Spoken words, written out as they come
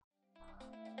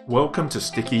Welcome to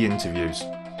Sticky Interviews.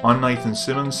 I'm Nathan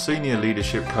Simmons, Senior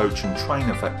Leadership Coach and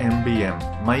Trainer for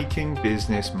MBM, Making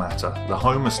Business Matter, the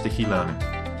home of sticky learning.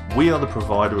 We are the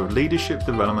provider of leadership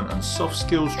development and soft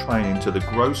skills training to the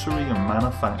grocery and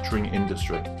manufacturing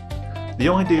industry. The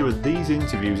idea of these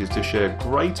interviews is to share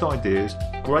great ideas,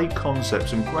 great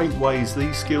concepts and great ways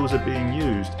these skills are being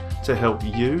used to help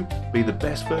you be the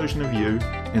best version of you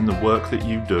in the work that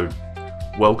you do.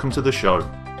 Welcome to the show.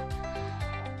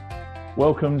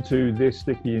 Welcome to this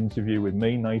sticky interview with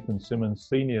me, Nathan Simmons,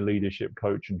 Senior Leadership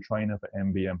Coach and Trainer for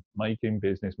MBM, Making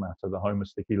Business Matter, the home of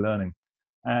sticky learning.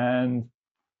 And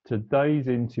today's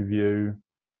interview,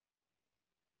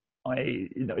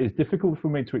 it's difficult for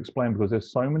me to explain because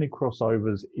there's so many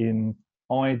crossovers in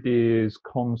ideas,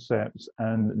 concepts,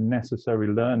 and necessary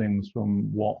learnings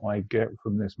from what I get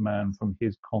from this man, from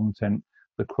his content,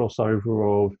 the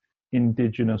crossover of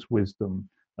indigenous wisdom,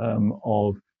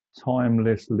 of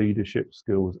timeless leadership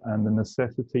skills, and the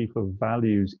necessity for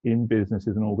values in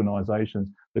businesses and organizations.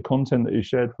 The content that is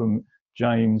shared from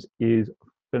James is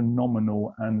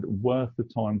phenomenal and worth the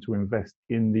time to invest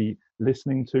in the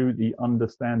listening to, the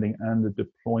understanding, and the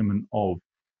deployment of.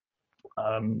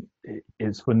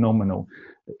 It's phenomenal.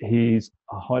 He's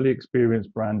a highly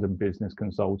experienced brand and business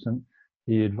consultant.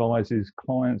 He advises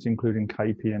clients including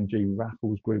KPMG,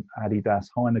 Raffles Group, Adidas,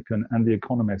 Heineken, and The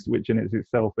Economist, which in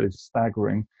itself is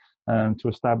staggering, to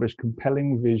establish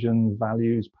compelling vision,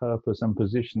 values, purpose, and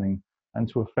positioning, and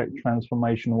to effect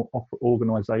transformational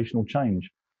organizational change.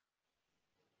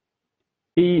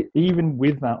 Even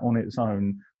with that on its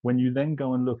own, when you then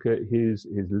go and look at his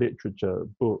literature,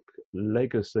 book,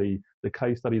 legacy, the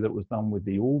case study that was done with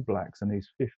the All Blacks and his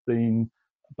 15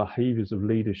 behaviors of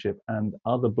leadership and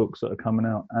other books that are coming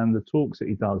out and the talks that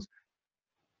he does,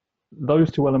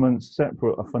 those two elements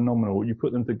separate are phenomenal. You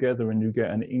put them together and you get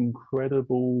an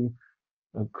incredible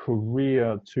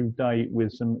career to date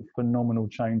with some phenomenal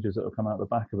changes that have come out the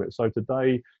back of it. So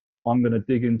today I'm going to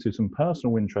dig into some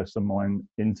personal interests of mine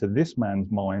into this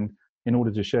man's mind in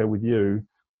order to share with you.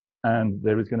 And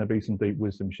there is going to be some deep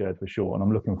wisdom shared for sure. And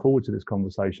I'm looking forward to this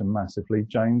conversation massively.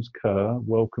 James Kerr,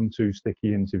 welcome to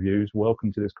Sticky Interviews.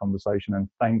 Welcome to this conversation and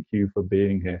thank you for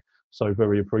being here. So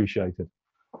very appreciated.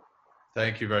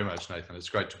 Thank you very much, Nathan. It's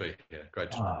great to be here.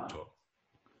 Great to talk.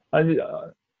 I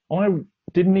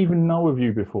didn't even know of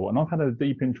you before, and I've had a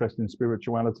deep interest in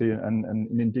spirituality and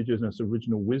indigenous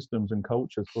original wisdoms and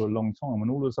cultures for a long time. And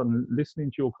all of a sudden,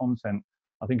 listening to your content,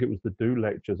 I think it was the Do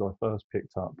lectures I first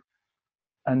picked up.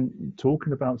 And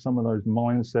talking about some of those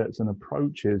mindsets and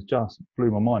approaches just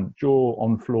blew my mind. Jaw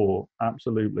on floor,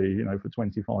 absolutely, for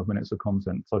 25 minutes of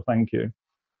content. So thank you.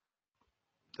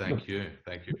 Thank you.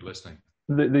 Thank you for listening.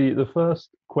 The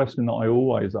first question that I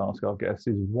always ask our guests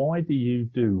is, why do you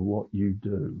do what you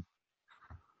do?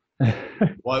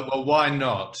 Why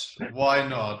not? Why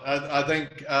not? I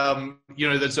think,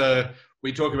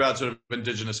 we talk about sort of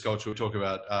indigenous culture. We talk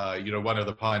about, one of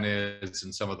the pioneers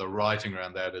and some of the writing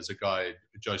around that is a guy,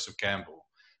 Joseph Campbell,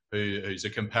 who's a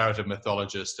comparative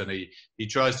mythologist, and he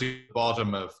tries to get to the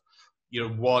bottom of,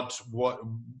 what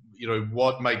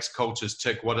makes cultures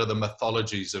tick. What are the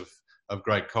mythologies of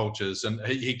great cultures? And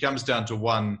he comes down to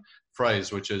one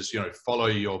phrase, which is, follow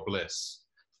your bliss.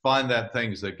 Find that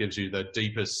thing that gives you the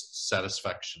deepest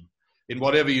satisfaction in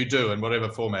whatever you do, in whatever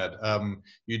format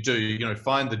you do.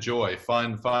 Find the joy,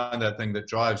 find that thing that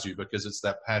drives you, because it's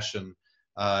that passion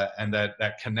and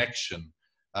that connection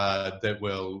that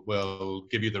will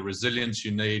give you the resilience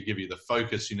you need, give you the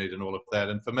focus you need, and all of that.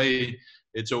 And for me,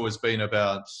 it's always been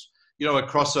about a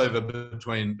crossover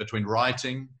between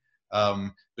writing,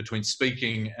 between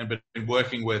speaking, and between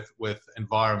working with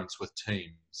environments, with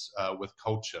teams, with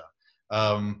culture.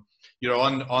 On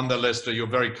the list, your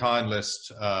very kind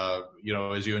list,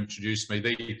 as you introduced me,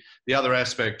 the other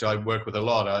aspect I work with a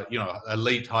lot are,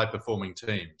 elite high performing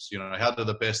teams. How do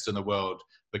the best in the world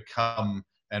become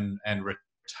and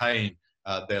retain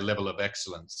their level of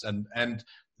excellence? And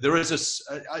there is a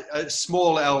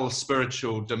small L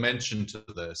spiritual dimension to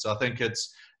this. I think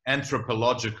it's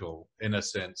anthropological in a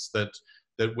sense, that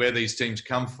where these teams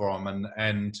come from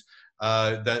and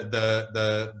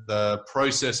the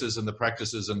processes and the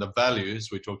practices and the values,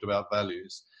 we talked about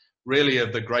values, really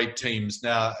of the great teams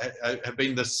now have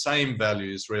been the same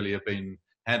values, really have been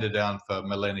handed down for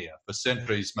millennia, for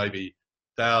centuries, maybe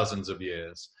thousands of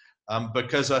years.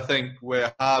 Because I think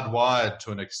we're hardwired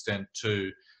to an extent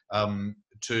to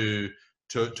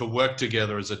work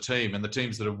together as a team, and the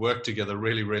teams that have worked together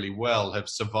really, really well have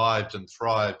survived and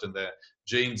thrived, and their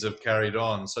genes have carried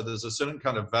on. So there's a certain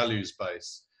kind of values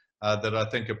base that I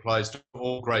think applies to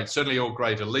certainly all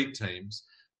great elite teams,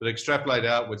 but extrapolate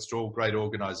outwards to all great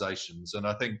organizations. And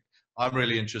I think I'm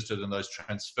really interested in those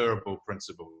transferable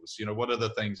principles. You know, what are the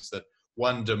things that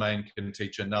one domain can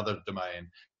teach another domain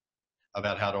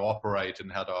about how to operate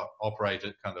and how to operate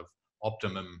at kind of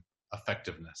optimum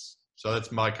effectiveness. So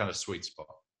that's my kind of sweet spot.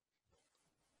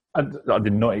 I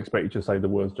did not expect you to say the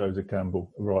words Joseph Campbell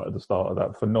right at the start of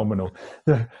that. Phenomenal.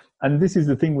 And this is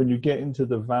the thing, when you get into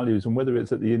the values, and whether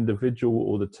it's at the individual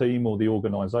or the team or the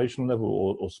organizational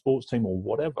level or sports team or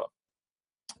whatever,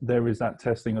 there is that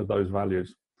testing of those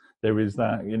values. There is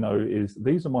that, you know,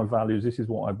 these are my values, this is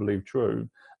what I believe true.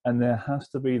 And there has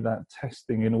to be that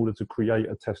testing in order to create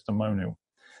a testimonial.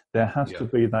 There has to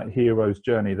be that hero's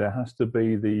journey. There has to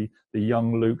be the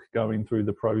young Luke going through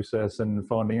the process and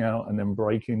finding out, and then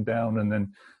breaking down, and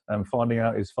then finding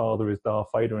out his father is Darth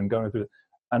Vader, and going through it,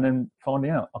 and then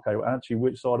finding out, okay, well, actually,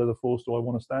 which side of the force do I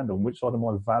want to stand on? Which side of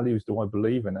my values do I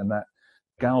believe in? And that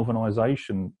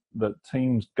galvanization that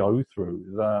teams go through,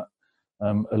 that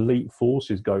elite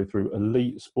forces go through,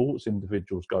 elite sports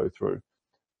individuals go through,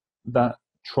 that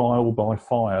trial by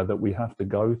fire that we have to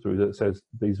go through, that says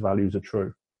these values are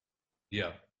true.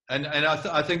 Yeah, and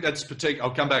I think that's particular.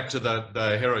 I'll come back to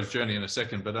the hero's journey in a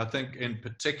second, but I think in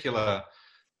particular,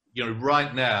 you know,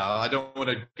 right now, I don't want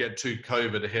to get too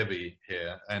COVID heavy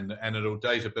here, and it'll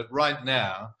date it, but right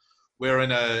now we're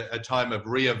in a time of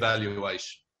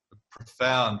reevaluation, a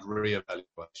profound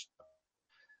reevaluation,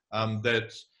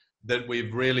 that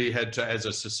we've really had to, as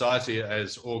a society,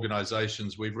 as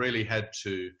organizations, we've really had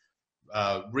to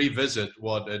revisit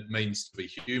what it means to be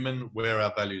human, where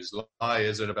our values lie.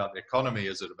 Is it about the economy?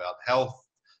 Is it about health?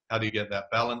 How do you get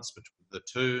that balance between the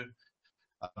two?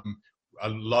 A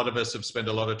lot of us have spent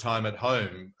a lot of time at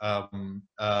home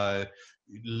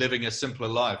living a simpler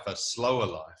life, a slower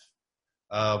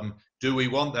life. Do we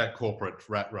want that corporate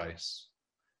rat race?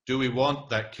 Do we want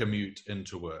that commute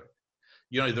into work?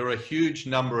 You know, there are a huge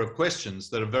number of questions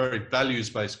that are very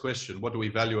values-based questions. What do we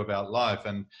value about life?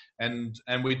 And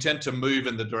we tend to move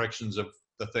in the directions of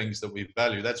the things that we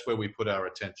value. That's where we put our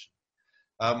attention.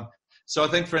 So I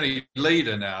think for any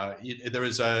leader now, there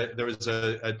is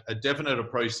a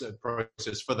definite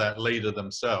process for that leader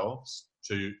themselves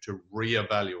to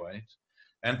reevaluate,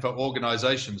 and for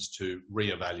organizations to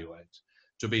reevaluate,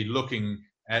 to be looking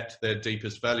at their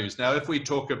deepest values. Now, if we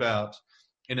talk about,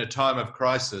 in a time of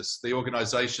crisis, the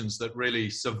organizations that really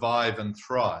survive and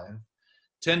thrive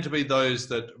tend to be those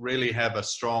that really have a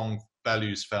strong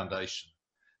values foundation.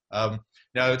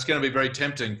 Now, it's going to be very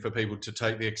tempting for people to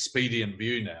take the expedient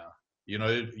view now, you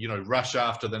know, rush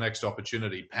after the next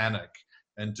opportunity, panic,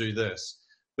 and do this.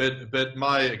 But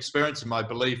my experience and my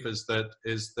belief is that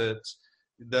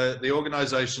the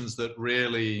organizations that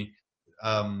really,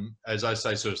 as I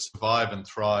say, sort of survive and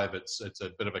thrive, it's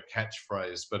a bit of a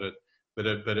catchphrase, but it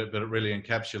really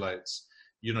encapsulates,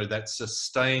 you know, that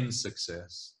sustained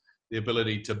success, the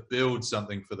ability to build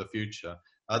something for the future,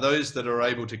 are those that are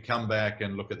able to come back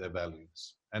and look at their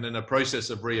values. And in a process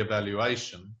of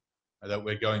reevaluation that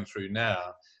we're going through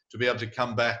now, to be able to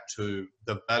come back to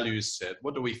the values set.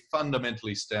 What do we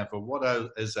fundamentally stand for?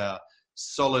 What is our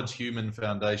solid human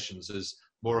foundations is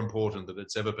more important than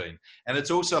it's ever been. And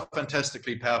it's also a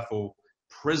fantastically powerful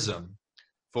prism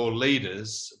for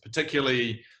leaders,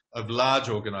 particularly of large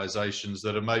organizations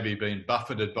that have maybe been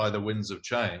buffeted by the winds of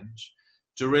change,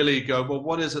 to really go, well,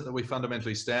 what is it that we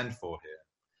fundamentally stand for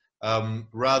here?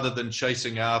 Rather than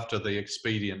chasing after the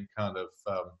expedient kind of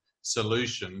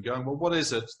solution, going, well, what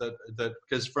is it that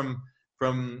because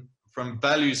from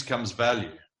values comes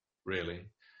value, really.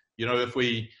 You know, if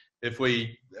we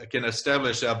can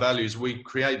establish our values, we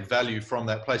create value from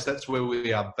that place. That's where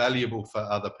we are valuable for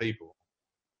other people.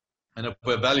 And if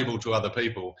we're valuable to other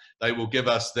people, they will give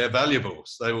us their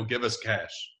valuables. They will give us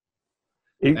cash.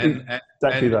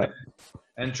 Exactly that.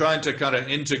 And trying to kind of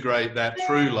integrate that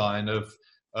through line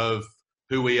of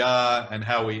who we are and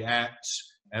how we act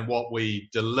and what we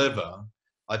deliver,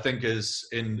 I think is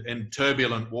in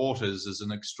turbulent waters is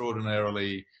an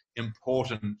extraordinarily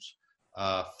important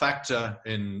factor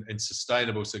in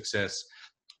sustainable success.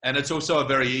 And it's also a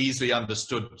very easily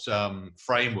understood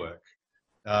framework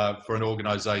for an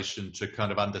organization to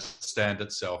kind of understand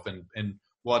itself in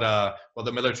what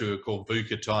the military would call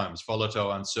VUCA times,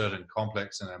 volatile, uncertain,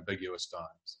 complex, and ambiguous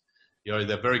times. You know,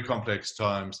 they're very complex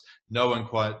times. No one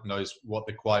quite knows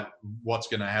what's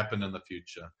going to happen in the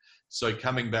future. So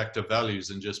coming back to values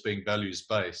and just being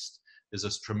values-based is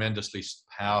a tremendously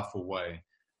powerful way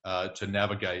to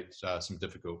navigate some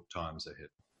difficult times ahead.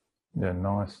 Yeah,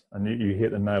 nice. And you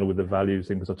hit the nail with the values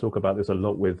thing, because I talk about this a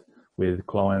lot with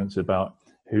clients about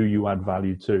who you add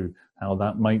value to, how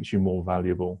that makes you more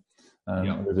valuable.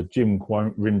 Yeah. There's a Jim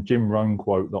Rohn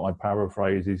quote that I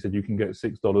paraphrase. He said, "You can get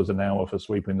 $6 an hour for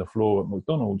sweeping the floor at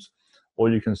McDonald's, or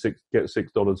you can get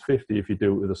 $6.50 if you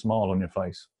do it with a smile on your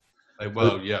face."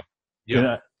 Well, yeah. You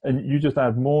know, and you just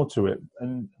add more to it.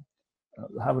 And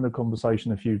having a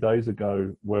conversation a few days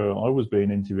ago where I was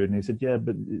being interviewed, and he said, "Yeah,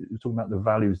 but you're talking about the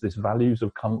values, this values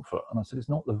of comfort." And I said, "It's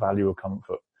not the value of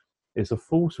comfort. It's a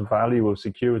false value of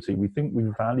security. We think we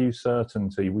value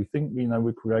certainty. We think,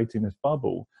 we're creating this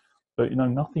bubble, but,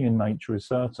 nothing in nature is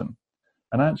certain.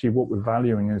 And actually what we're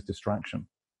valuing is distraction.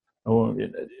 Or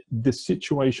the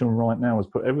situation right now has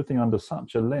put everything under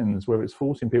such a lens where it's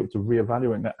forcing people to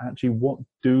reevaluate that. Actually, what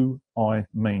do I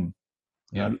mean?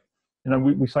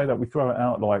 We say that, we throw it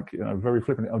out like, very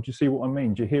flippantly. "Oh, do you see what I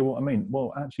mean? Do you hear what I mean?"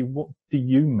 Well, actually, what do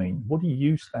you mean? What do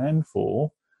you stand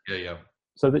for? Yeah.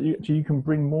 So that you can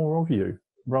bring more of you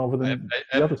rather than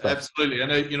the other stuff. Absolutely.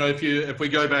 And if we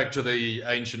go back to the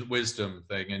ancient wisdom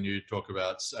thing, and you talk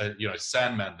about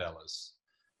sand mandalas,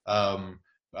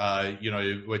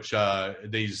 which are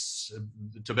these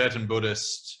Tibetan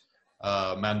Buddhist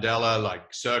mandala,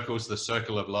 like circles, the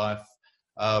circle of life,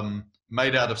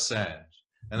 made out of sand,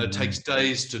 and it takes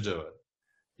days to do it.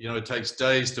 It takes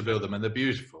days to build them, and they're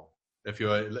beautiful. If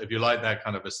you like that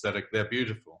kind of aesthetic, they're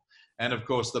beautiful. And of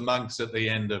course, the monks at the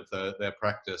end of their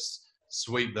practice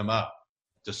sweep them up,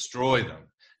 destroy them.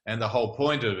 And the whole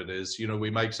point of it is, we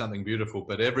make something beautiful,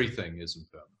 but everything is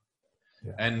impermanent.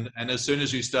 Yeah. And as soon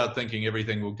as you start thinking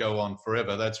everything will go on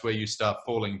forever, that's where you start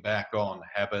falling back on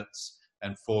habits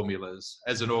and formulas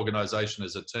as an organization,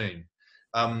 as a team.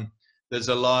 There's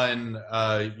a line,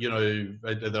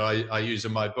 that I use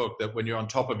in my book, that when you're on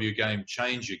top of your game,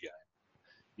 change your game.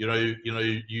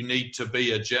 You need to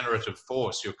be a generative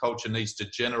force. Your culture needs to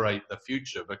generate the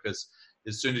future, because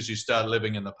as soon as you start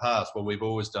living in the past, well, we've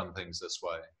always done things this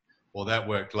way, or that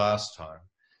worked last time.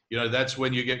 That's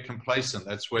when you get complacent.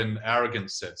 That's when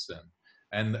arrogance sets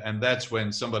in. And that's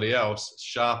when somebody else,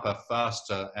 sharper,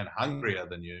 faster, and hungrier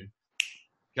than you,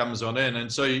 comes on in.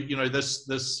 And so,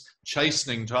 this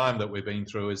chastening time that we've been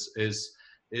through is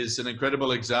an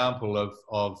incredible example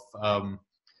of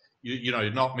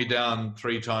knock me down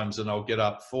 3 times and I'll get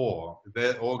up 4.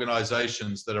 They're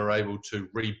organizations that are able to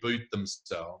reboot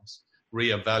themselves,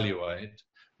 reevaluate,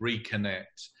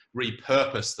 reconnect,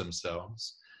 repurpose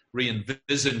themselves,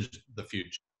 re-envision the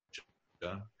future,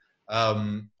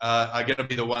 are going to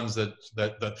be the ones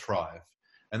that thrive.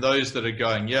 And those that are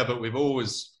going, yeah, but we've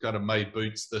always kind of made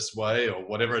boots this way, or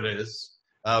whatever it is,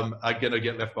 are going to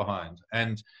get left behind.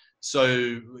 And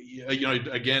so,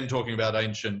 again, talking about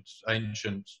ancient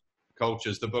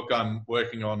cultures, the book I'm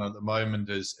working on at the moment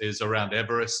is around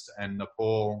Everest and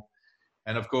Nepal.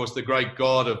 And of course, the great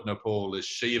god of Nepal is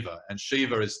Shiva, and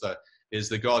Shiva is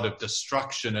the god of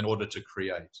destruction in order to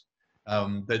create.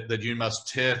 That you must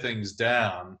tear things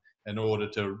down in order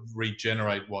to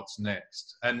regenerate what's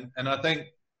next. And I think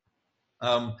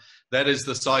that is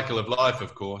the cycle of life,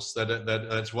 of course.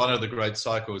 That's one of the great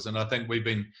cycles. And I think we've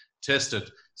been tested,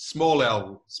 small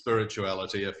L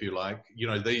spirituality, if you like.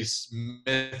 These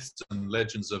myths and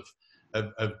legends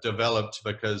have developed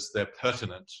because they're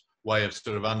pertinent way of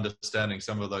sort of understanding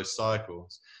some of those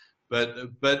cycles. But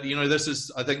this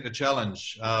is, I think, the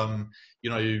challenge.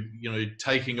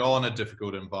 Taking on a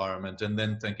difficult environment and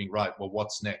then thinking, right, well,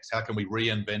 what's next? How can we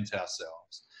reinvent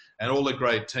ourselves? And all the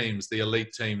great teams, the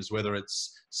elite teams, whether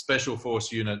it's special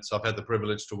force units I've had the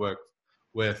privilege to work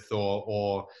with,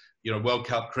 or World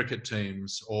Cup cricket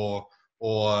teams, or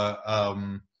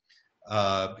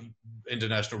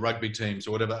international rugby teams,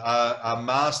 or whatever, are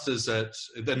masters at.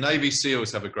 The Navy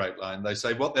SEALs have a great line. They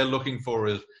say what they're looking for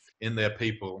is in their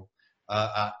people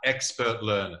are expert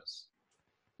learners,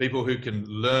 people who can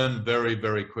learn very,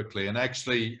 very quickly. And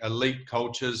actually, elite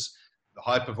cultures,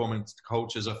 high-performance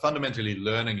cultures, are fundamentally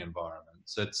learning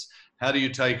environments. It's how do you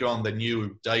take on the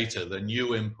new data, the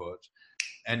new input,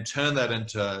 and turn that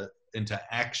into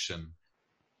action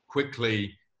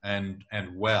quickly and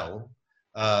well,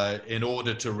 in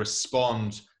order to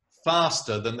respond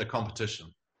faster than the competition.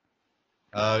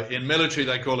 In military,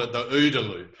 they call it the OODA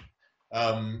loop.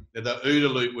 The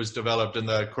OODA loop was developed in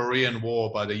the Korean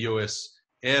War by the US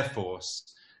Air Force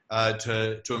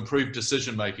to improve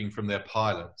decision-making from their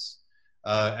pilots.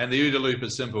 And the OODA loop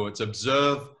is simple. It's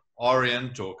observe,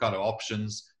 orient, or kind of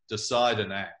options, decide,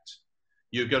 and act.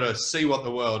 You've got to see what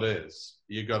the world is.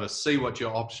 You've got to see what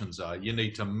your options are. You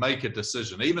need to make a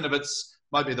decision. Even if it's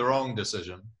might be the wrong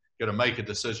decision, you've got to make a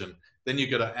decision. Then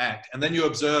you've got to act. And then you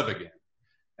observe again.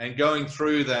 And going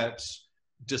through that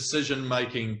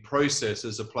decision-making process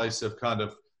is a place of kind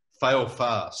of fail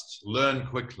fast, learn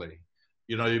quickly,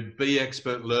 be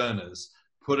expert learners,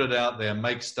 put it out there,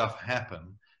 make stuff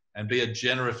happen. and be a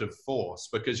generative force,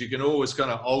 because you can always kind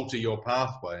of alter your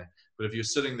pathway. But if you're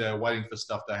sitting there waiting for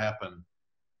stuff to happen,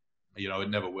 it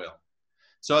never will.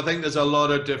 So I think there's a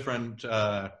lot of different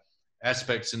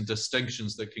aspects and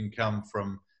distinctions that can come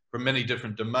from many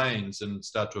different domains and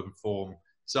start to inform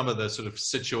some of the sort of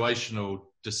situational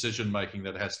decision making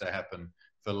that has to happen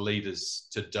for leaders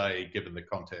today, given the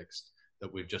context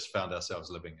that we've just found ourselves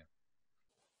living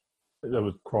in. There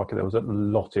was a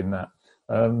lot in that.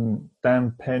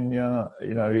 Dan Pena,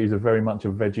 he's a very much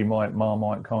a Vegemite,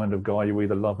 Marmite kind of guy. You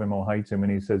either love him or hate him.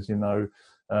 And he says, I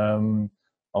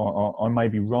may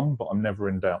be wrong, but I'm never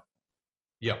in doubt.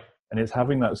 Yeah. And it's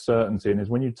having that certainty. And it's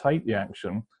when you take the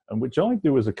action, and which I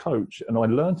do as a coach, and I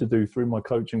learned to do through my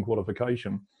coaching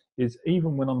qualification, is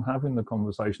even when I'm having the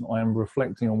conversation, I am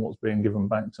reflecting on what's being given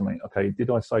back to me. Okay, did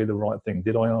I say the right thing?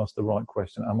 Did I ask the right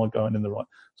question? Am I going in the right?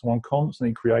 So I'm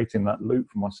constantly creating that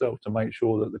loop for myself to make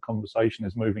sure that the conversation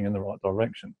is moving in the right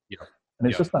direction. Yeah. And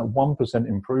it's just that 1%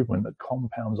 improvement that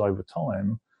compounds over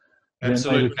time,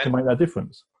 absolutely, to make that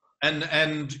difference. And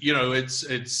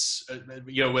it's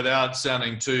without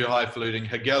sounding too highfalutin,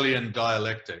 Hegelian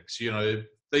dialectics,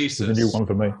 thesis. There's a new one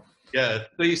for me. Yeah,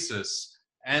 thesis,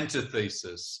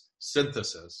 antithesis,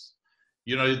 synthesis.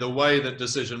 The way that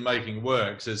decision making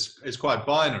works is quite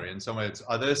binary in some ways.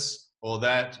 It's this or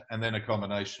that, and then a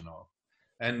combination of.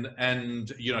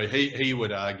 And he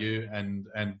would argue, and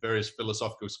various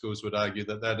philosophical schools would argue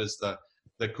that is the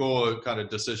core kind of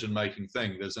decision-making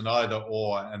thing. There's an either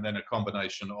or, and then a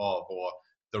combination of, or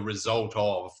the result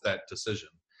of that decision.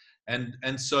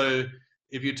 And so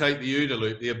if you take the OODA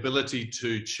loop, the ability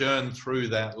to churn through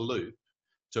that loop,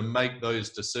 to make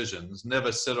those decisions,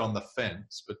 never sit on the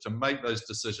fence, but to make those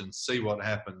decisions, see what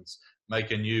happens,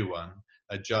 make a new one,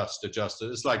 adjust.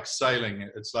 It's like sailing,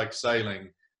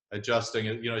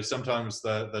 adjusting. Sometimes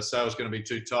the sail's going to be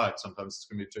too tight, sometimes it's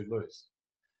going to be too loose.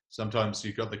 Sometimes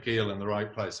you've got the keel in the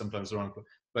right place, sometimes the wrong place,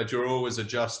 but you're always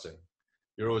adjusting.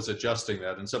 You're always adjusting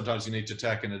that, and sometimes you need to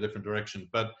tack in a different direction.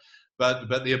 But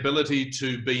the ability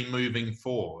to be moving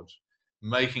forward,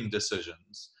 making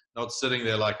decisions, not sitting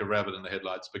there like a rabbit in the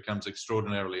headlights, becomes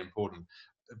extraordinarily important,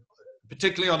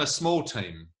 particularly on a small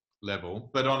team level,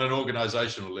 but on an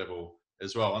organizational level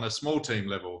as well. On a small team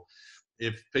level,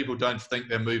 if people don't think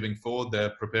they're moving forward,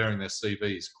 they're preparing their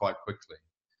CVs quite quickly.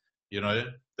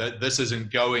 That this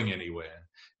isn't going anywhere.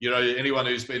 Anyone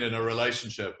who's been in a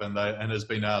relationship and has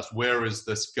been asked, where is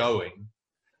this going?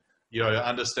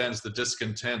 Understands the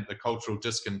discontent, the cultural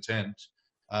discontent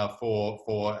for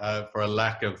a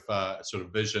lack of sort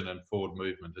of vision and forward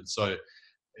movement. And so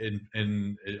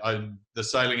the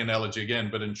sailing analogy again,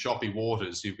 but in choppy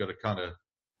waters, you've got to kind of,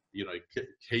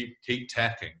 keep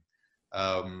tacking.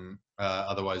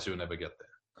 Otherwise you'll never get there.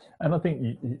 And I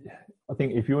think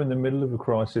if you're in the middle of a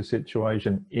crisis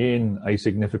situation in a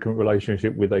significant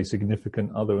relationship with a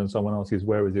significant other, and someone asks,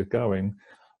 where is it going?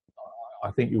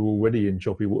 I think you're already in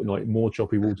choppy, like more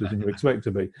choppy waters than you expect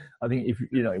to be. I think if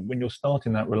when you're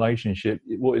starting that relationship,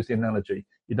 what is the analogy?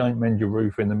 You don't mend your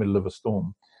roof in the middle of a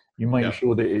storm. You make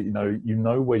sure that you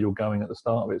know where you're going at the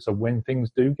start of it. So when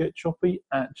things do get choppy,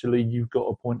 actually you've got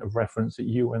a point of reference that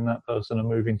you and that person are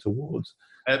moving towards.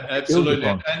 Absolutely.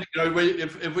 And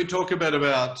if we talk a bit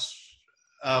about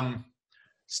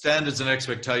standards and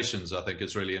expectations, I think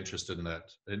is really interested in that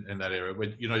area.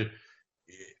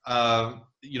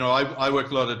 I work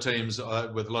a lot of teams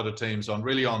with a lot of teams on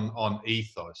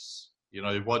ethos.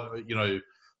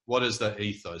 What is the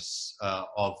ethos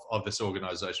of this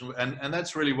organization? And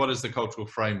that's really what is the cultural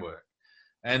framework.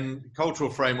 And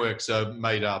cultural frameworks are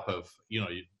made up of,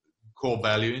 core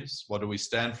values. What do we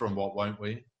stand for and what won't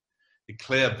we? A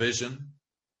clear vision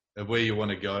of where you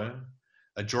want to go.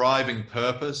 A driving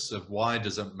purpose of why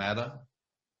does it matter?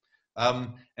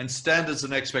 And standards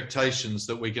and expectations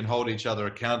that we can hold each other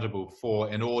accountable for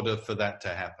in order for that to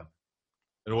happen.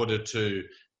 In order to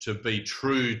be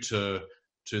true to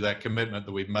that commitment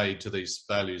that we've made to these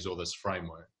values or this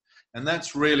framework. And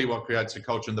that's really what creates a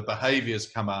culture, and the behaviors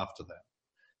come after that.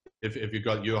 If you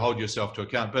hold yourself to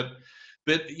account. But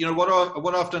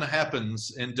what often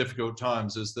happens in difficult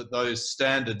times is that those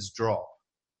standards drop,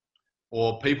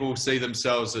 or people see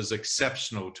themselves as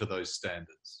exceptional to those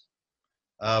standards.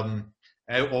 And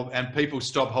people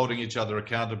stop holding each other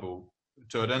accountable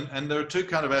to it. And there are two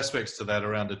kind of aspects to that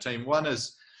around a team. One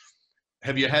is,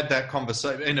 have you had that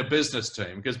conversation in a business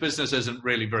team? Because business isn't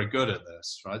really very good at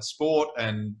this, right? Sport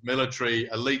and military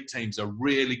elite teams are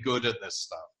really good at this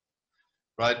stuff,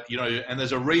 right? And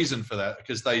there's a reason for that,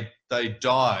 because they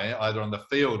die either on the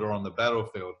field or on the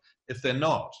battlefield if they're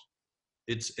not.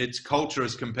 It's culture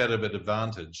as competitive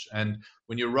advantage. And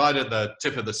when you're right at the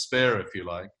tip of the spear, if you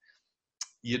like,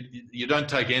 you don't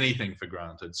take anything for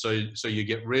granted. So you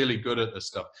get really good at this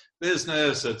stuff.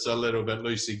 Business, it's a little bit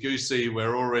loosey-goosey.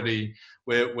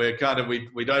 We're kind of,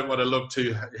 we don't want to look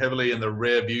too heavily in the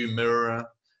rear view mirror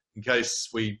in case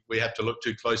we have to look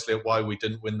too closely at why we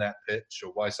didn't win that pitch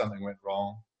or why something went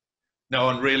wrong. No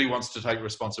one really wants to take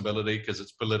responsibility because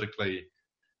it's politically,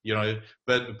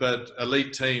 but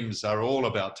elite teams are all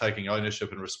about taking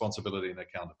ownership and responsibility and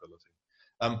accountability.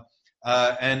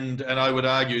 And I would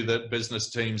argue that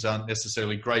business teams aren't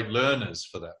necessarily great learners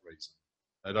for that reason.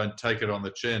 They don't take it on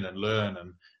the chin and learn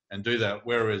and do that.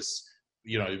 Whereas,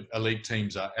 elite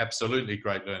teams are absolutely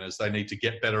great learners. They need to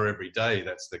get better every day.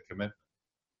 That's the commitment.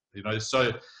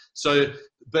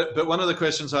 But one of the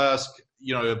questions I ask,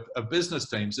 of business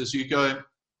teams is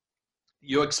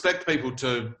you expect people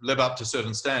to live up to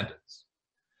certain standards,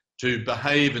 to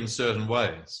behave in certain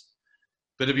ways.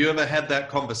 But have you ever had that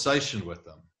conversation with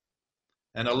them?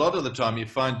 And a lot of the time you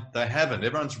find they haven't.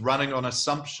 Everyone's running on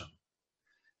assumption.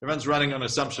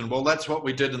 Well, that's what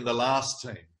we did in the last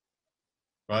team,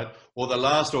 right? Or the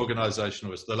last organization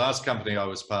was, the last company I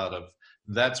was part of,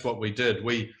 that's what we did.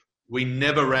 We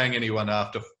never rang anyone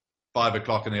after 5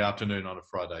 o'clock in the afternoon on a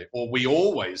Friday, or we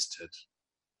always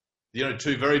did.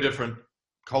 Two very different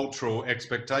cultural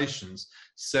expectations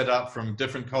set up from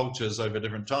different cultures over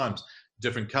different times,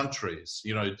 different countries,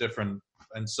 different,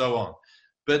 and so on.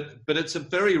 But it's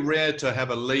very rare to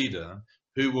have a leader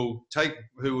who will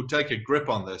take a grip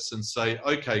on this and say,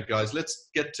 okay, guys, let's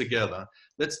get together.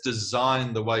 Let's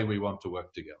design the way we want to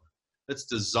work together. Let's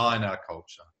design our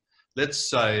culture. Let's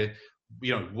say,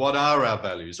 what are our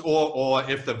values? Or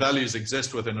if the values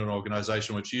exist within an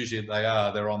organization, which usually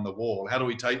they're on the wall, how do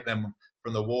we take them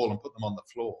from the wall and put them on the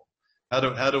floor?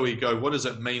 How do we go, what does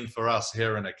it mean for us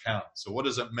here in accounts? Or what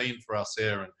does it mean for us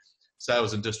here in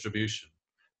sales and distribution?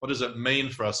 What does it mean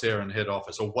for us here in head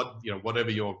office, or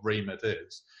whatever your remit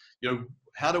is? Can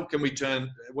we turn?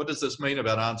 What does this mean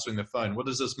about answering the phone? What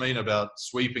does this mean about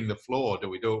sweeping the floor? Do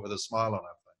we do it with a smile on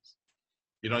our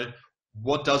face?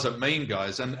 What does it mean,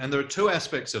 guys? And there are two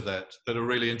aspects of that are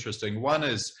really interesting. One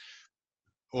is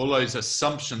all those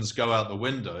assumptions go out the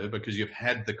window because you've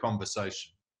had the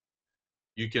conversation.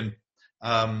 You can,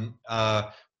 and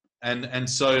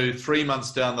so 3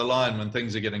 months down the line when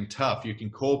things are getting tough, you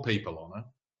can call people on it,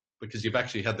 because you've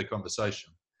actually had the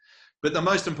conversation. But the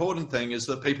most important thing is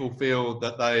that people feel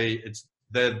that they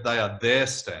are their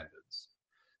standards.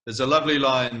 There's a lovely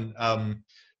line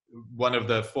one of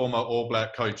the former All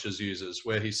Black coaches uses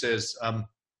where he says,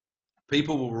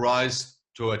 people will rise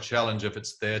to a challenge if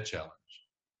it's their challenge.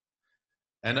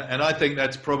 And I think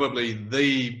that's probably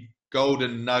the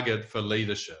golden nugget for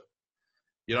leadership.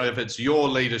 If it's your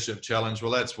leadership challenge,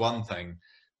 well, that's one thing.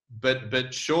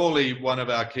 But surely one of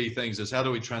our key things is how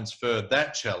do we transfer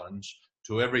that challenge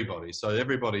to everybody? So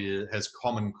everybody has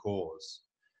common cause.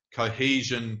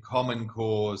 Cohesion, common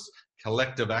cause,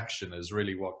 collective action is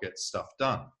really what gets stuff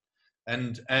done.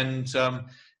 And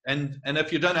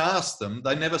if you don't ask them,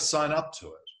 they never sign up to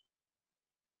it.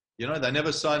 They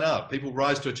never sign up. People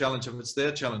rise to a challenge if it's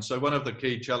their challenge. So one of the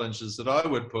key challenges that I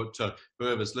would put to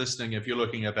whoever's listening, if you're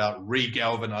looking about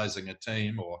re-galvanizing a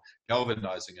team or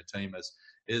galvanizing a team,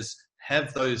 is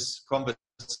have those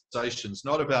conversations,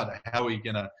 not about how we're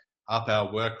going to up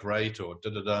our work rate or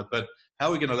but how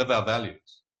are we going to live our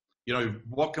values?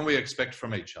 What can we expect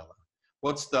from each other?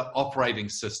 What's the operating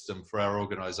system for our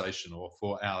organization or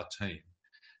for our team?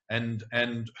 And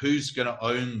who's going to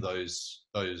own those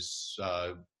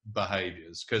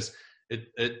behaviors? Because it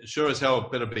sure as hell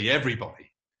better be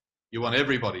everybody. You want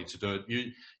everybody to do it.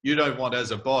 You don't want,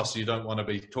 as a boss, you don't want to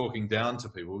be talking down to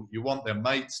people. You want their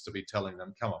mates to be telling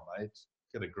them, come on, mate,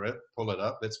 get a grip, pull it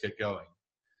up, let's get going.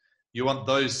 You want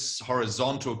those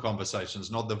horizontal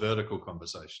conversations, not the vertical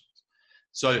conversations.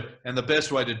 So, and the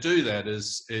best way to do that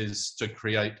is to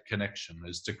create connection,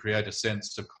 is to create a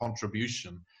sense of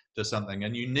contribution to something.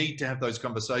 And you need to have those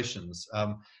conversations.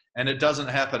 And it doesn't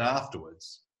happen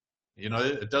afterwards.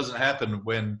 It doesn't happen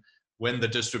when the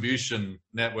distribution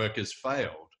network has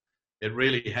failed. It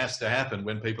really has to happen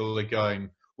when people are going,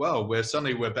 well, we're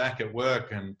back at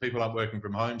work and people aren't working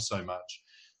from home so much.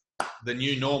 The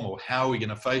new normal, how are we going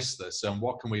to face this? And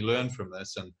what can we learn from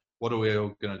this? And what are we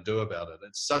all going to do about it?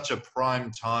 It's such a prime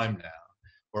time now,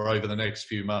 or over the next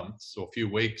few months or few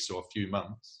weeks or few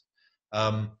months,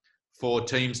 for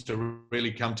teams to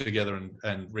really come together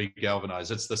and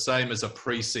re-galvanize. It's the same as a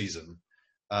pre-season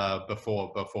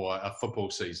before a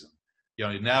football season.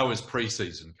 Now is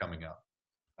pre-season coming up.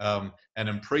 And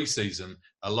in pre-season,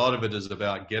 a lot of it is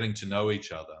about getting to know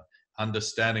each other,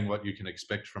 understanding what you can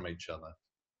expect from each other,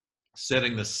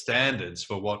 setting the standards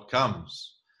for what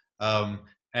comes,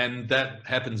 And that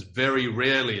happens very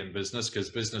rarely in business, because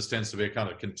business tends to be a kind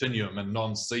of continuum and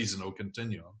non-seasonal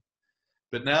continuum.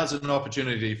 But now's an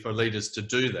opportunity for leaders to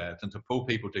do that and to pull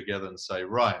people together and say,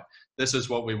 right, this is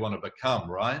what we want to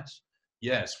become, right?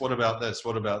 Yes, what about this?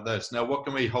 What about this? Now, what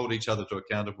can we hold each other to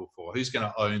accountable for? Who's going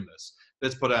to own this?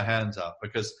 Let's put our hands up,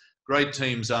 because great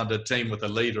teams aren't a team with a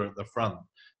leader at the front.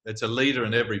 It's a leader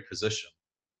in every position.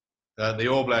 The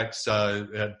All Blacks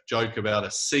joke about a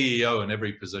CEO in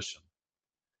every position.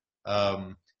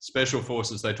 Special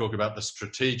Forces, they talk about the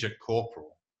strategic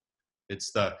corporal.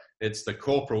 It's the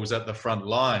corporals at the front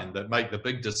line that make the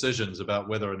big decisions about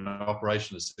whether an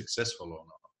operation is successful or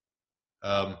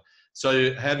not.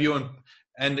 So have you,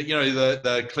 and you know,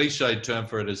 the cliched term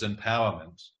for it is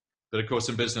empowerment, but of course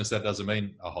in business that doesn't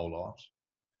mean a whole lot.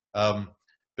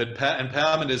 But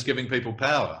empowerment is giving people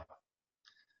power.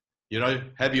 You know,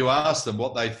 have you asked them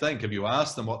what they think? Have you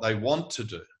asked them what they want to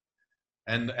do?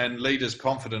 And leaders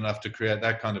confident enough to create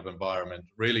that kind of environment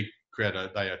really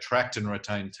they attract and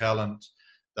retain talent.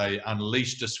 They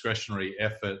unleash discretionary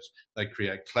effort. They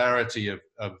create clarity of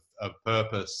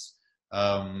purpose.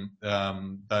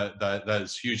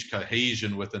 There's huge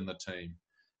cohesion within the team.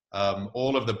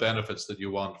 All of the benefits that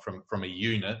you want from a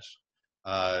unit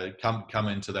come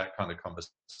into that kind of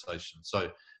conversation. So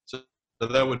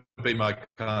that would be my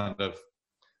kind of,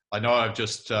 I know I've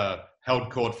just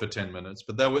held court for 10 minutes,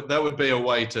 but that would be a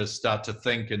way to start to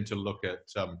think and to look at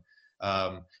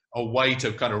a way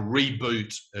to kind of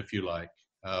reboot, if you like,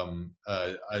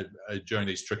 during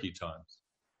these tricky times.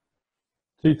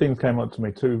 Two things came up to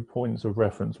me, 2 points of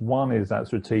reference. One is that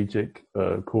strategic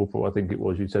corporal, I think it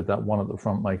was, you said that one at the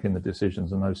front making the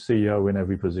decisions, and those CEO in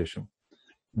every position.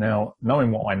 Now,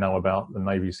 knowing what I know about the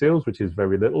Navy SEALs, which is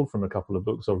very little from a couple of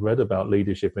books I've read about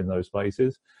leadership in those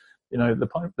spaces, you know,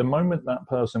 the moment that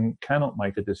person cannot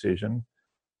make a decision,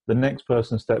 the next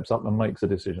person steps up and makes a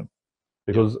decision.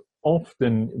 Because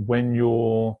often when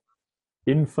you're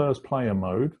in first player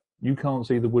mode, you can't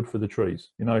see the wood for the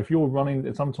trees. You know, if you're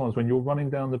running, sometimes when you're running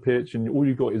down the pitch and all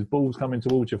you've got is balls coming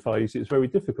towards your face, it's very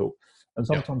difficult. And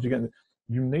sometimes you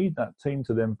need that team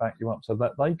to then back you up so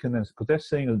that they can then, because they're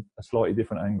seeing a slightly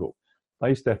different angle,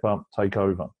 they step up, take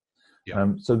over.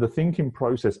 So the thinking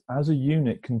process as a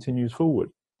unit continues forward.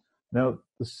 Now,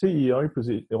 the CEO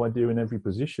idea in every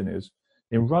position is,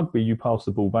 in rugby, you pass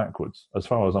the ball backwards, as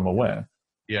far as I'm aware.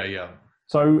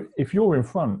 So if you're in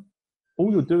front,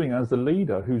 all you're doing as the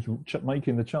leader who's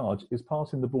making the charge is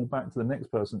passing the ball back to the next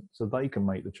person so they can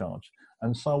make the charge,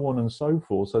 and so on and so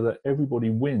forth, so that everybody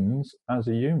wins as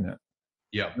a unit.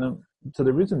 So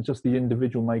there isn't just the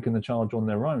individual making the charge on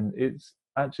their own. It's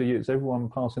everyone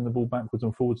passing the ball backwards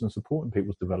and forwards and supporting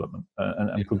people's development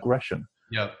and progression.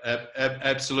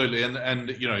 Absolutely.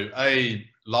 And you know,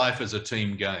 life is a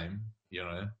team game, you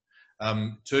know.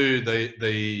 Two,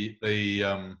 the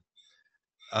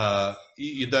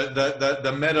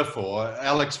metaphor,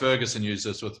 Alex Ferguson used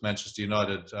this with Manchester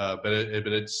United, but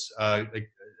there's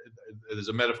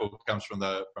a metaphor that comes from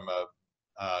a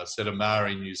set of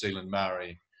Maori, New Zealand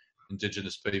Maori,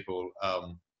 indigenous people,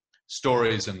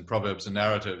 stories and proverbs and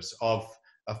narratives of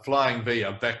a flying V,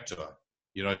 a vector,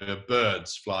 you know,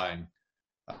 birds flying,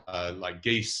 like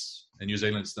geese. In New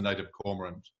Zealand, it's the native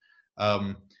cormorant.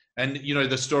 And, you know,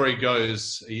 the story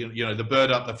goes, you know, the bird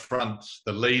up the front,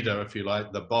 the leader, if you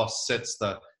like, the boss sets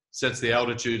the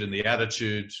altitude and the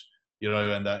attitude, you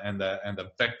know, and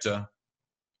the vector,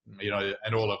 you know,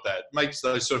 and all of that makes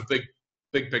those sort of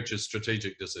big picture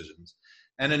strategic decisions.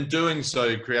 And in doing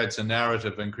so, creates a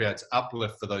narrative and creates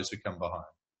uplift for those who come behind.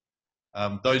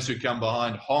 Those who come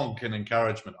behind honk in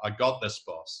encouragement. I got this,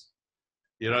 boss.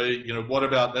 You know, what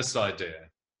about this idea?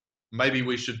 Maybe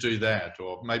we should do that,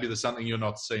 or maybe there's something you're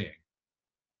not seeing.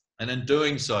 And in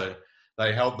doing so,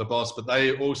 they help the boss, but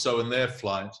they also, in their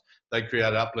flight, they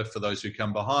create uplift for those who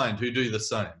come behind, who do the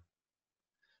same.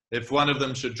 If one of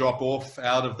them should drop off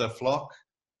out of the flock,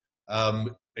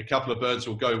 a couple of birds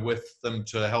will go with them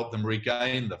to help them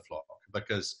regain the flock,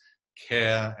 because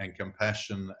care and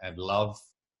compassion and love,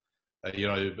 you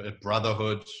know,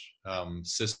 brotherhood,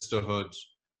 sisterhood,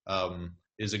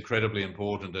 is incredibly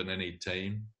important in any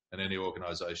team, in any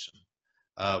organization.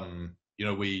 You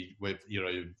know, we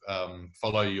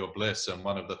follow your bliss, and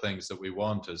one of the things that we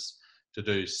want is to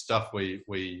do stuff we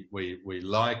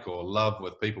like or love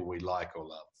with people we like or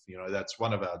love. You know, that's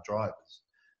one of our drivers.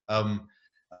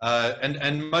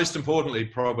 And most importantly,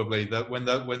 probably, that when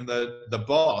the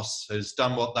boss has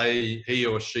done what he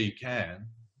or she can,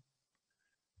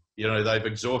 you know, they've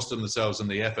exhausted themselves in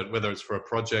the effort, whether it's for a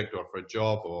project or for a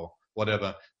job or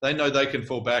whatever, they know they can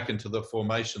fall back into the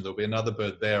formation. There'll be another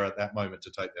bird there at that moment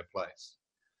to take their place.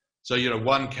 So,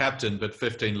 one captain, but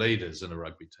 15 leaders in a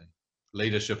rugby team,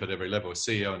 leadership at every level, a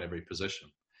CEO in every position.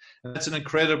 And that's an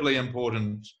incredibly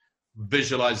important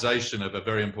visualization of a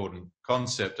very important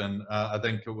concept. And I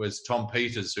think it was Tom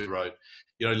Peters who wrote,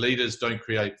 leaders don't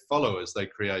create followers, they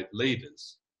create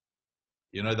leaders.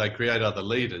 They create other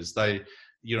leaders.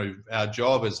 Our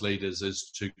job as leaders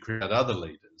is to create other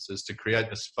leaders, is to create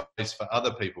the space for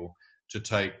other people to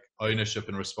take ownership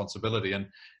and responsibility. And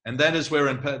that is where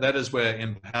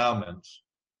empowerment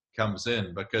comes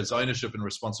in, because ownership and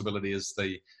responsibility is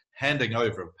the handing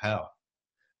over of power.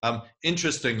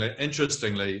 Interestingly,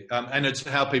 and it's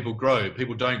how people grow.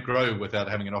 People don't grow without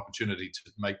having an opportunity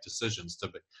to make decisions, to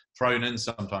be thrown in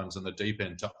sometimes in the deep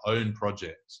end, to own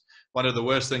projects. One of the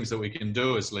worst things that we can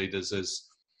do as leaders is,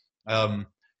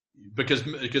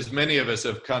 because many of us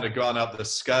have kind of gone up the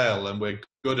scale and we're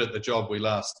good at the job we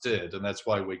last did, and that's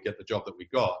why we get the job that we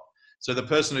got. So the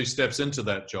person who steps into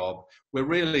that job, we're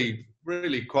really,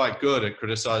 really quite good at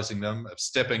criticizing them, of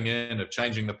stepping in, of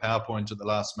changing the PowerPoint at the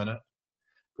last minute.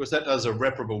 Of course, that does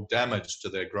irreparable damage to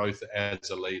their growth as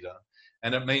a leader.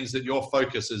 And it means that your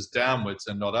focus is downwards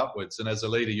and not upwards. And as a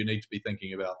leader, you need to be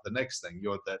thinking about the next thing.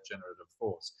 You're that generative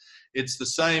force. It's the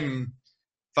same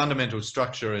fundamental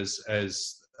structure as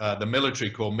the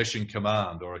military call mission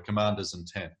command, or a commander's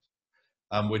intent,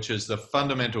 which is the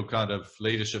fundamental kind of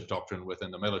leadership doctrine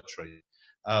within the military.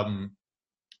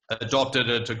 Adopted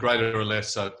it to greater or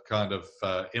lesser kind of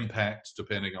impact,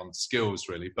 depending on skills,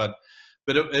 really. But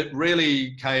it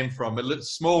really came from a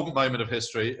small moment of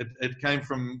history. It came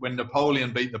from when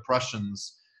Napoleon beat the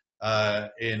Prussians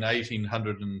in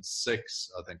 1806,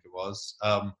 I think it was.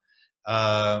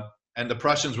 And the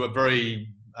Prussians were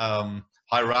very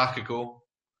hierarchical,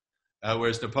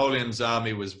 whereas Napoleon's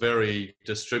army was very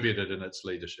distributed in its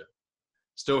leadership.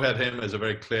 Still had him as a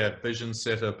very clear vision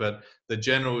setter, but the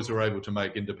generals were able to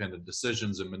make independent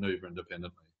decisions and maneuver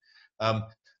independently.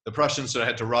 The Prussians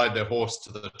had to ride their horse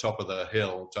to the top of the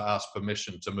hill to ask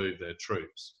permission to move their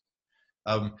troops.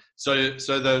 So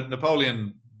the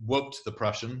Napoleon whooped the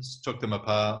Prussians, took them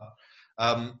apart,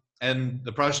 and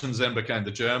the Prussians then became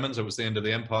the Germans. It was the end of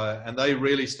the empire, and they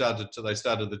really started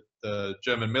the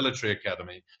German Military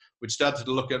Academy, which started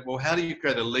to look at, well, how do you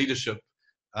create a leadership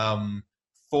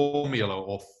formula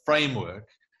or framework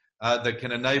that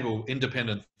can enable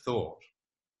independent thought,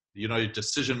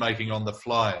 decision making on the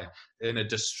fly in a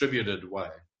distributed way,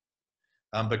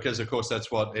 because of course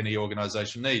that's what any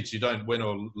organization needs. You don't win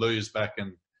or lose back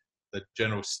in the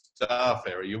general staff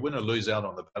area, you win or lose out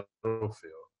on the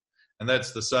battlefield. And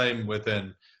that's the same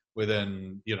within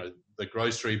the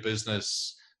grocery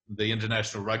business, the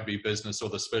international rugby business, or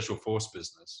the special force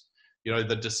business.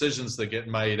 The decisions that get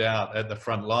made out at the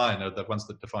front line are the ones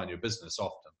that define your business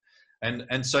often.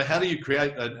 And so how do you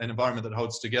create an environment that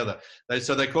holds together?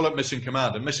 So they call it mission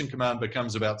command, and mission command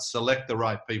becomes about select the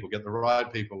right people, get the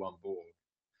right people on board,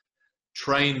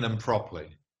 train them properly,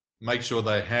 make sure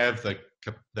they have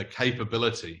the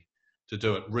capability to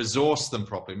do it, resource them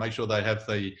properly, make sure they have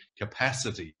the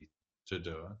capacity to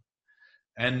do it,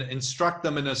 and instruct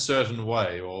them in a certain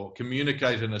way or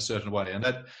communicate in a certain way. And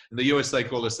that, in the US, they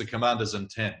call this the commander's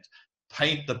intent.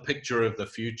 Paint the picture of the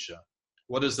future.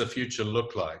 What does the future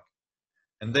look like?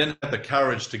 And then have the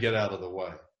courage to get out of the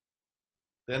way.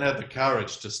 Then have the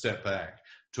courage to step back,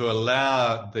 to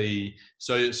allow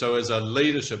so as a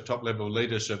leadership, top level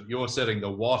leadership, you're setting the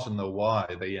what and the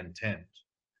why, the intent.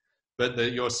 But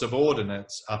your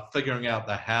subordinates are figuring out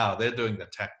the how. They're doing the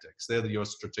tactics. They're your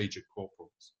strategic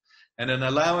corporals. And in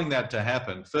allowing that to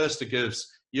happen, first, it gives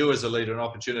you as a leader an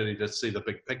opportunity to see the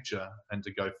big picture and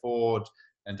to go forward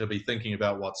and to be thinking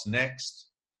about what's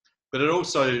next. But it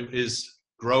also is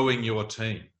growing your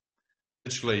team.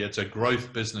 Literally, it's a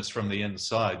growth business from the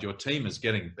inside. Your team is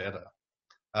getting better.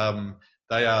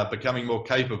 They are becoming more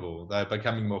capable. They're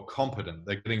becoming more competent.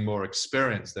 They're getting more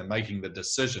experience. They're making the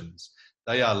decisions.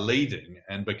 They are leading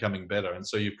and becoming better. And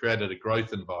so you've created a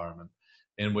growth environment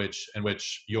in which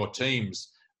your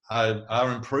teams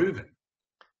are improving.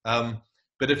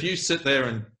 But if you sit there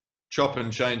and chop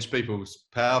and change people's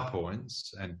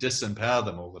PowerPoints and disempower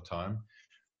them all the time,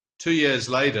 2 years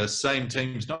later, same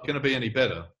team's not going to be any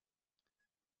better.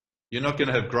 You're not going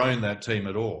to have grown that team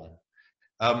at all.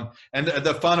 And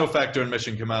the final factor in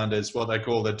Mission Command is what they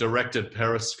call the directed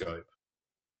periscope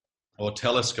or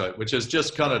telescope, which is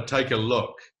just kind of take a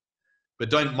look, but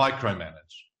don't micromanage.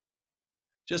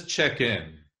 Just check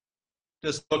in.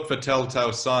 Just look for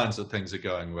telltale signs that things are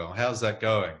going well. How's that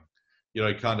going?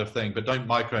 Kind of thing, but don't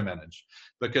micromanage,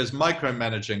 because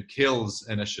micromanaging kills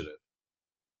initiative.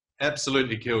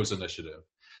 Absolutely kills initiative.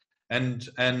 And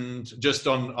just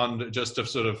on just to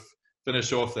sort of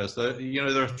finish off this.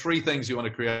 There are three things you want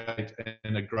to create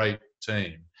in a great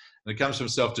team, and it comes from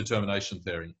self-determination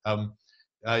theory.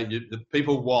 The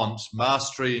people want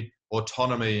mastery,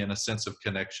 autonomy, and a sense of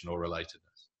connection or relatedness.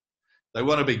 They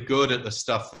want to be good at the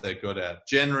stuff that they're good at.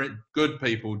 Good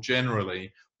people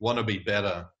generally want to be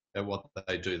better at what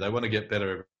they do. They want to get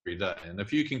better every day. And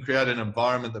if you can create an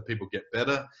environment that people get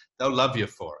better, they'll love you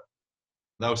for it.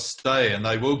 They'll stay and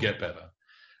they will get better.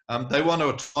 They want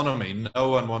autonomy. No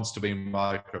one wants to be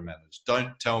micromanaged.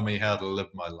 Don't tell me how to live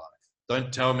my life.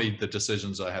 Don't tell me the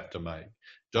decisions I have to make.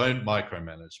 Don't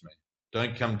micromanage me.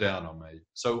 Don't come down on me.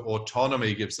 So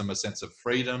autonomy gives them a sense of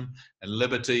freedom and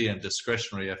liberty and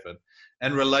discretionary effort.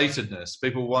 And relatedness.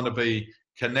 People want to be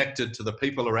connected to the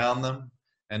people around them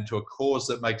and to a cause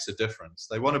that makes a difference.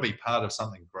 They want to be part of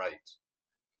something great.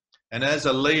 And as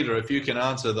a leader, if you can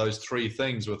answer those three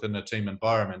things within a team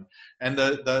environment, and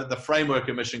the framework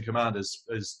of Mission Command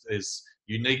is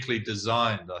uniquely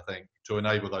designed, I think, to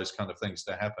enable those kind of things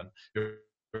to happen. You're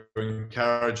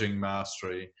encouraging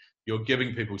mastery. You're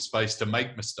giving people space to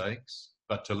make mistakes,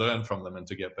 but to learn from them and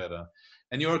to get better.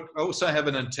 And you also have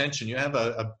an intention. You have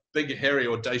a big, hairy,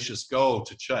 audacious goal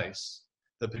to chase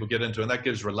that people get into, and that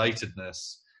gives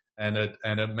relatedness, and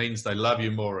it means they love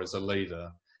you more as a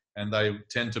leader, and they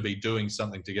tend to be doing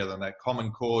something together. And that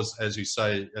common cause, as you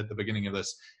say at the beginning of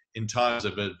this, in times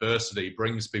of adversity,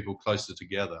 brings people closer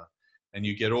together, and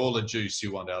you get all the juice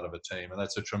you want out of a team. And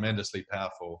that's a tremendously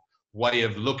powerful way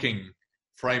of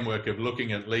framework of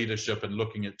looking at leadership and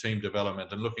looking at team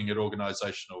development and looking at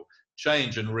organizational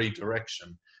change and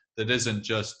redirection that isn't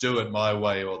just do it my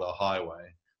way or the highway,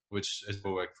 which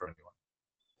will work for anyone.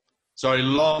 Sorry,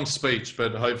 long speech,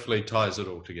 but hopefully ties it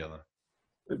all together.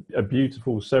 A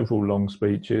beautiful, several long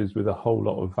speeches with a whole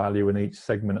lot of value in each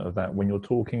segment of that. When you're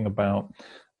talking about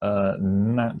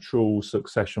natural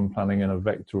succession planning in a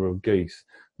vector of geese,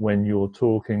 when you're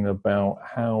talking about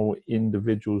how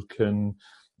individuals can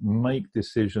make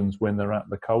decisions when they're at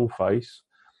the coalface,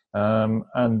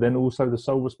 and then also the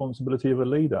sole responsibility of a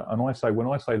leader. And when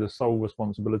I say the sole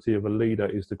responsibility of a leader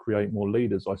is to create more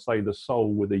leaders, I say the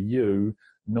soul with a U,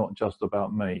 not just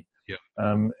about me. Yeah.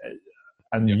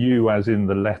 And yeah. You as in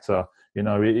the letter,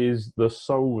 it is the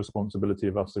sole responsibility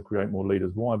of us to create more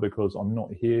leaders. Why? Because I'm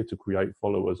not here to create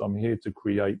followers. I'm here to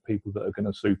create people that are going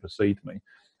to supersede me.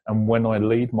 And when I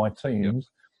lead my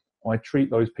teams, I treat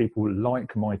those people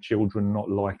like my children, not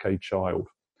like a child,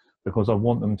 because I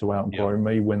want them to outgrow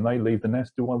me. When they leave the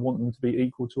nest, do I want them to be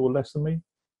equal to or less than me?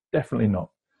 Definitely not.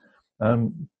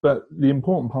 But the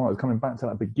important part is coming back to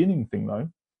that beginning thing, though,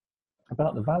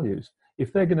 about the values.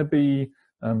 If they're going to be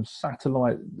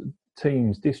satellite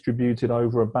teams distributed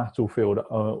over a battlefield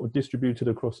or distributed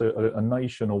across a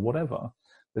nation or whatever,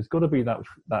 there's got to be that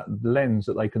lens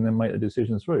that they can then make the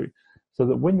decisions through, so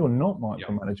that when you're not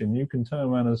micromanaging, you can turn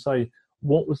around and say,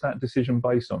 what was that decision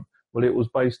based on? Well, it was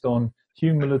based on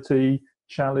humility,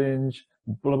 challenge,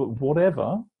 blah, blah,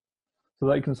 whatever, so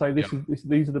they can say,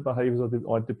 these are the behaviors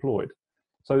I deployed.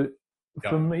 So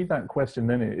for me, that question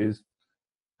then is,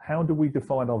 how do we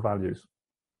define our values?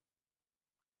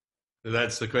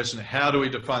 That's the question. How do we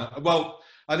define it? Well,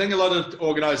 I think a lot of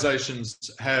organizations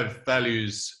have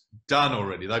values done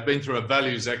already. They've been through a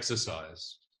values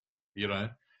exercise,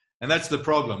 and that's the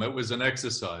problem. It was an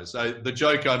exercise. The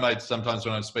joke I made sometimes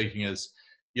when I'm speaking is,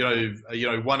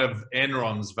 one of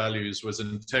Enron's values was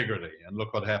integrity, and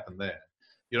look what happened there.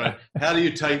 How do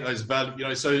you take those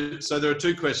values? So there are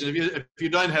two questions. If you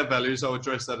don't have values, I'll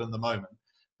address that in the moment.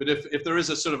 But if there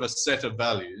is a sort of a set of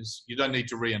values, you don't need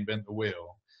to reinvent the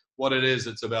wheel. What it is,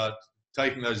 it's about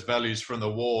taking those values from the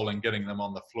wall and getting them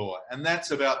on the floor. And that's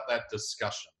about that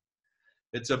discussion.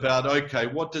 It's about, okay,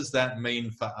 what does that mean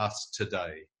for us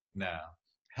today, now?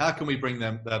 How can we bring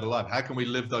that alive? How can we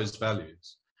live those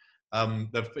values?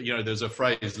 There's a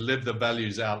phrase, live the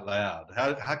values out loud.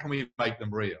 How can we make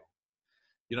them real?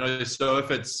 So if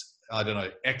it's, I don't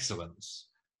know, excellence,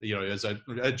 as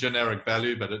a generic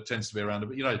value, but it tends to be around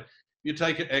it. You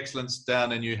take excellence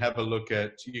down and you have a look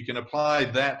at, you can apply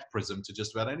that prism to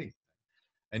just about anything.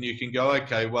 And you can go,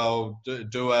 okay, well,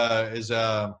 is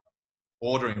our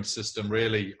ordering system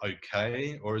really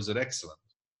okay, or is it excellent?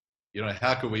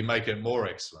 How can we make it more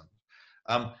excellent?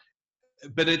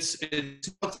 But it's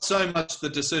not so much the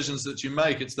decisions that you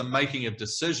make, it's the making of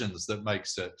decisions that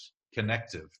makes it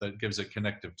connective, that gives it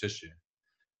connective tissue.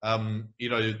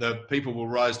 The people will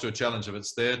rise to a challenge if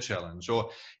it's their challenge. Or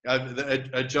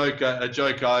a joke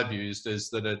I've used is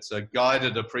that it's a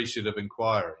guided appreciative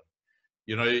inquiry.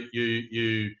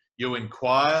 You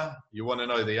inquire, you want to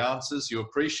know the answers, you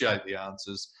appreciate the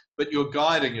answers, but you're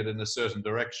guiding it in a certain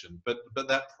direction. But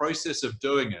that process of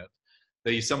doing it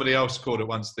somebody else called it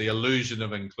once the illusion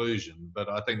of inclusion, but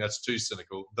I think that's too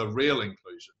cynical. The real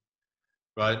inclusion,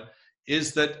 right,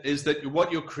 is that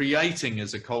what you're creating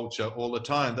is a culture all the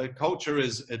time. The culture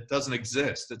it doesn't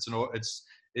exist.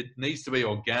 It needs to be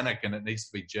organic and it needs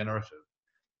to be generative.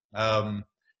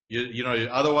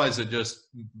 Otherwise it just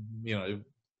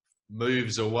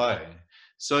moves away.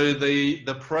 So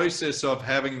the process of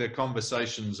having the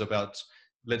conversations about,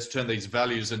 let's turn these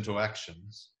values into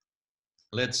actions,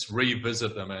 let's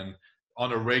revisit them and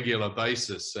on a regular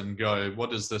basis and go,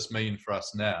 what does this mean for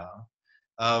us now?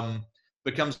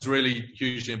 Becomes really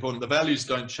hugely important. The values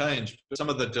don't change, but some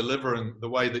of the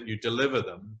way that you deliver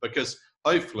them, because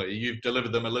hopefully you've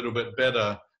delivered them a little bit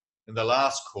better in the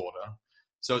last quarter.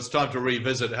 So it's time to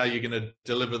revisit how you're going to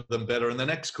deliver them better in the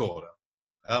next quarter.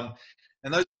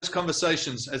 And those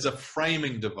conversations as a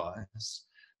framing device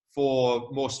for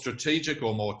more strategic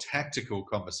or more tactical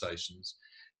conversations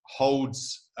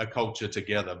holds a culture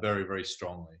together very, very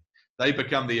strongly. They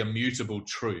become the immutable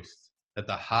truth at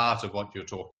the heart of what you're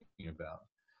talking about.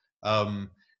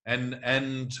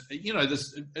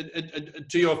 This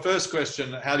to your first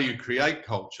question, how do you create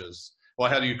cultures or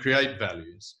how do you create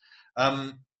values?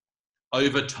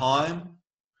 Over time,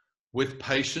 with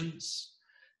patience,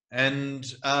 and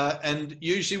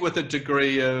usually with a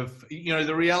degree of,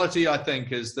 the reality I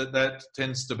think is that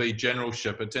tends to be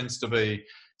generalship. It tends to be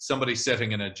somebody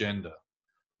setting an agenda.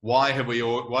 Why have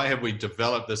we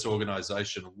developed this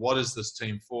organization? What is this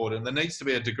team for? And there needs to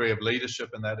be a degree of leadership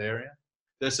in that area.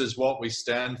 This is what we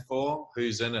stand for,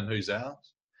 who's in and who's out.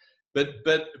 But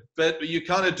you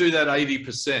kind of do that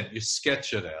 80%, you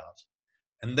sketch it out,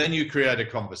 and then you create a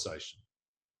conversation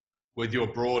with your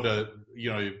broader,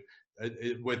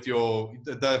 with your,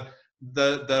 the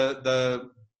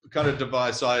kind of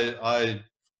device I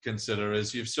consider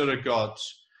is you've got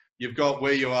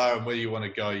where you are and where you want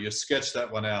to go. You sketch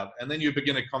that one out, and then you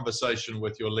begin a conversation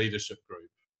with your leadership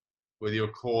group, with your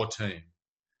core team.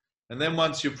 And then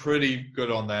once you're pretty good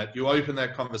on that, you open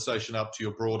that conversation up to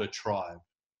your broader tribe,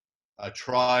 a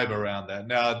tribe around that.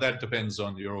 Now, that depends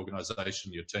on your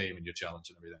organization, your team, and your challenge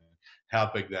and everything,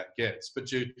 how big that gets. But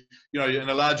in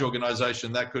a large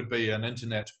organization, that could be an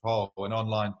internet poll, an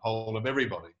online poll of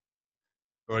everybody.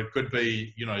 Or it could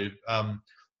be,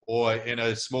 or in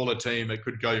a smaller team, it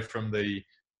could go from the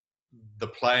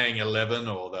playing 11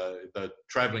 or the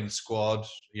traveling squad,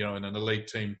 in an elite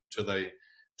team to the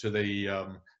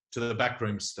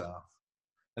backroom staff,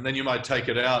 and then you might take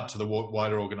it out to the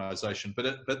wider organization.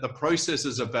 But the process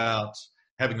is about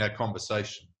having that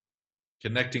conversation,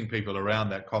 connecting people around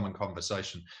that common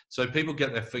conversation, so people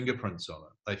get their fingerprints on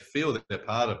it. They feel that they're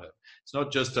part of it. It's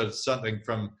not just something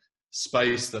from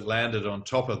space that landed on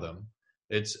top of them.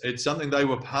 It's something they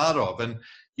were part of. And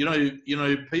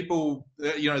people,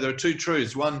 there are two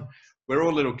truths. One, we're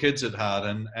all little kids at heart,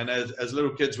 and as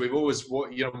little kids, we've always,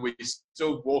 we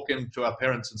still walk into our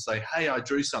parents and say, "Hey, I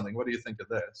drew something. What do you think of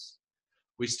this?"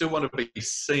 We still want to be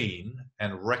seen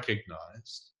and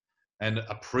recognized and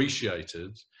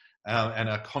appreciated, and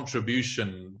our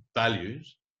contribution valued.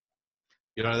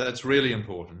 That's really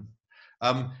important.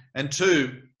 And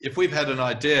two, if we've had an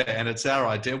idea and it's our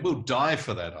idea, we'll die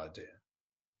for that idea.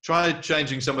 Try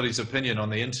changing somebody's opinion on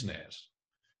the internet.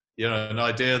 An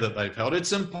idea that they've held.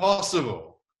 It's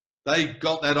impossible. They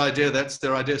got that idea. That's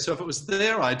their idea. So if it was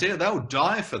their idea, they'll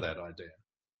die for that idea.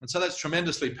 And so that's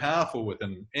tremendously powerful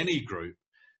within any group.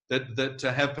 That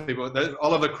to have people.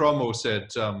 Oliver Cromwell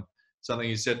said something.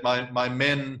 He said, "My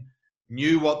men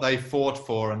knew what they fought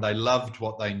for, and they loved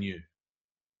what they knew."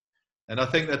 And I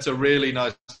think that's a really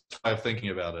nice way of thinking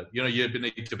about it. You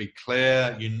need to be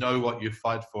clear. You know what you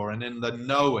fight for, and in the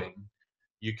knowing,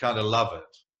 you kind of love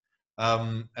it.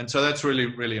 And so that's really,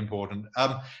 really important.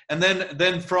 And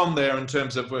then from there, in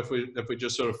terms of if we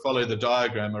just sort of follow the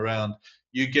diagram around,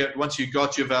 once you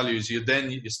got your values, you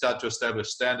start to establish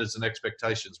standards and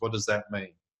expectations. What does that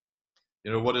mean?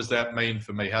 What does that mean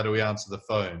for me? How do we answer the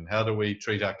phone? How do we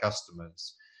treat our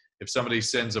customers? If somebody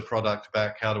sends a product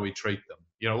back, how do we treat them?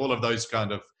 All of those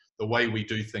kind of the way we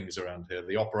do things around here,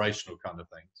 the operational kind of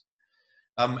things.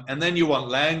 And then you want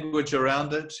language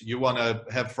around it. You want to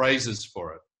have phrases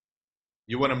for it.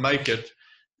 You want to make it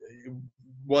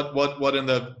what in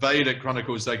the Vedic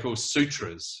chronicles they call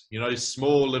sutras,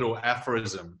 small little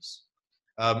aphorisms.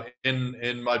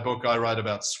 In my book, I write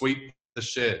about sweep the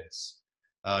sheds,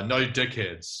 no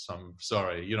dickheads, I'm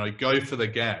sorry, go for the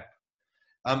gap.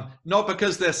 Not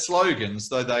because they're slogans,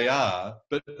 though they are,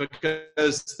 but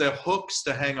because they're hooks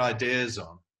to hang ideas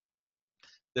on.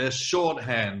 They're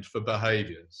shorthand for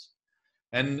behaviors.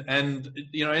 And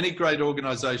any great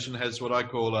organization has what I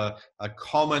call a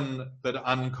common but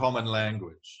uncommon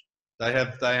language.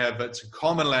 It's a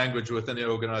common language within the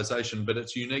organization, but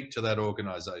it's unique to that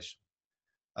organization.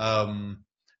 And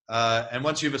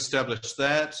once you've established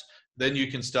that, then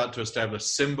you can start to establish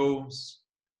symbols.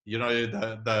 You know,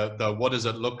 the what does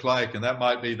it look like? And that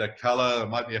might be the color, it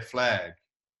might be a flag.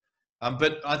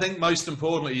 But I think most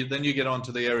importantly, then you get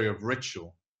onto the area of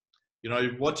ritual. You know,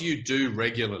 what do you do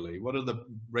regularly? What are the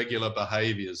regular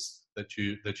behaviors that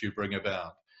you bring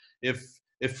about? If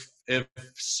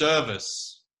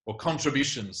service or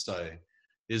contribution, say,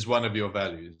 is one of your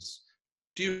values,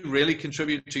 do you really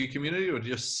contribute to your community, or do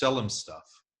you just sell them stuff?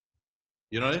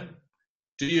 You know,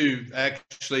 do you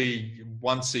actually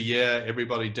once a year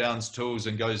everybody downs tools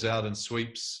and goes out and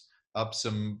sweeps up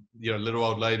some, you know, little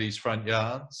old ladies' front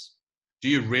yards? Do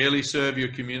you really serve your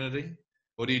community,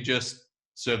 or do you just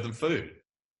serve them food?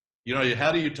 You know,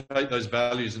 how do you take those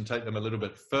values and take them a little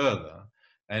bit further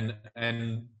and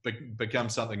become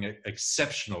something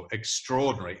exceptional,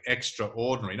 extraordinary,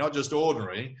 extraordinary? Not just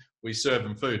ordinary, we serve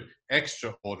them food.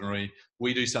 Extraordinary,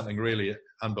 we do something really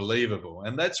unbelievable.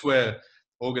 And that's where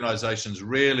organizations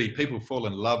really, people fall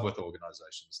in love with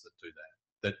organizations that do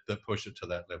that push it to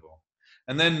that level.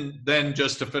 And then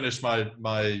just to finish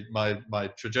my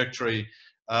trajectory,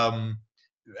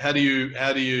 how do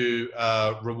you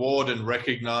reward and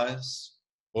recognize,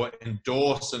 or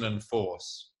endorse and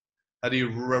enforce? How do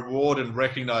you reward and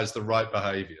recognize the right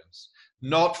behaviors?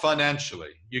 Not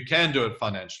financially. You can do it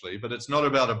financially, but it's not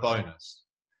about a bonus.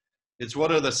 It's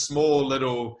what are the small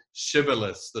little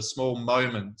shibboleths, the small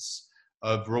moments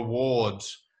of reward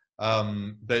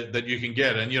that you can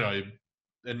get. And, you know,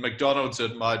 in McDonald's,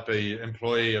 it might be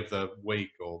employee of the week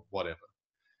or whatever,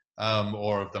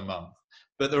 or of the month.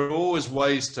 But there are always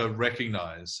ways to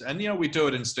recognize, and, you know, we do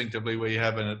it instinctively. We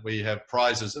have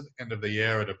prizes at the end of the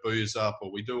year at a booze up,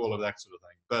 or we do all of that sort of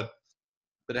thing.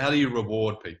 But how do you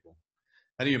reward people?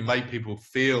 How do you make people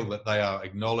feel that they are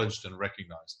acknowledged and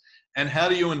recognized? And how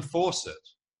do you enforce it?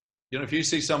 You know, if you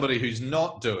see somebody who's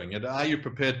not doing it, are you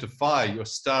prepared to fire your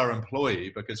star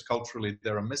employee because culturally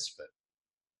they're a misfit?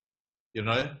 You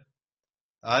know,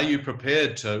 are you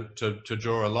prepared to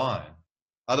draw a line?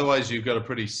 Otherwise, you've got a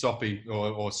pretty soppy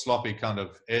or sloppy kind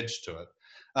of edge to it.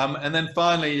 And then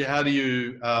finally, how do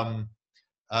you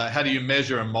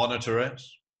measure and monitor it?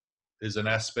 Is an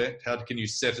aspect. How can you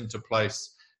set into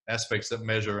place aspects that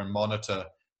measure and monitor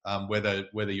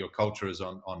whether your culture is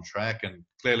on track? And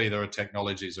clearly, there are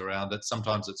technologies around it.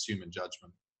 Sometimes it's human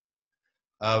judgment.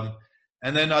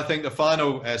 And then I think the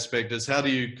final aspect is, how do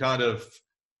you kind of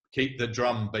keep the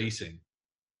drum beating?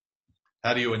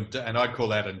 How do you, and I call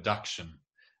that induction.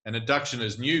 And induction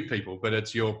is new people, but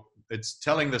it's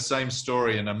telling the same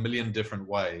story in a million different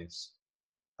ways,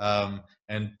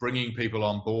 and bringing people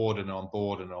on board and on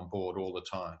board and on board all the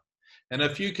time. And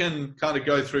if you can kind of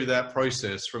go through that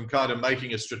process from kind of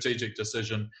making a strategic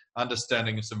decision,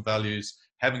 understanding some values,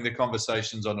 having the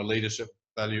conversations on a leadership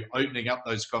value, opening up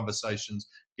those conversations,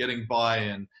 getting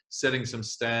buy-in, setting some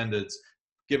standards,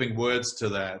 giving words to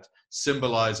that,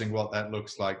 symbolizing what that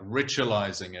looks like,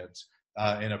 ritualizing it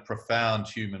in a profound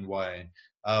human way,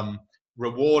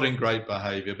 rewarding great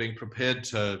behavior, being prepared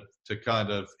to kind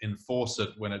of enforce it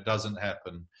when it doesn't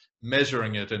happen,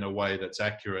 measuring it in a way that's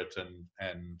accurate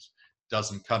and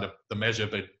doesn't kind of, the measure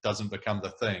but doesn't become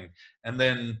the thing, and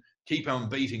then keep on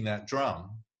beating that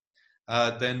drum,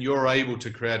 then you're able to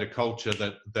create a culture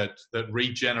that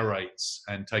regenerates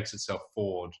and takes itself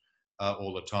forward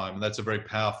all the time. And that's a very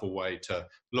powerful way to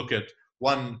look at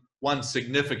one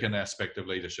significant aspect of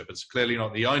leadership. It's clearly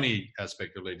not the only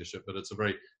aspect of leadership, but it's a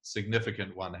very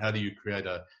significant one. How do you create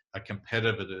a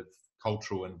competitive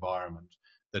cultural environment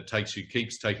that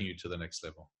keeps taking you to the next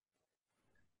level?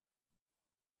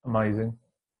 Amazing.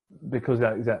 Because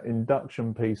that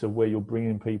induction piece of where you're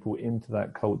bringing people into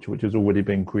that culture, which has already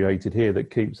been created here,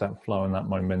 that keeps that flow and that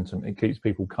momentum. It keeps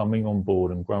people coming on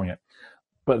board and growing it.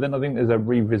 But then I think there's a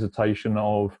revisitation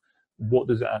of, what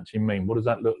does it actually mean? What does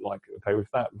that look like? Okay, if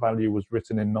that value was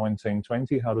written in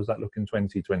 1920, how does that look in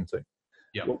 2020?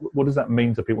 Yeah. What does that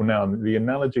mean to people now? And the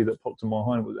analogy that popped in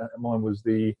my mind was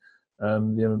the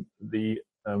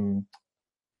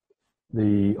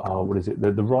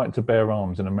right to bear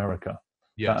arms in America.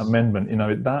 Yes. That amendment, you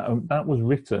know, that was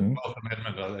written. 12th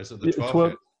Amendment, is it the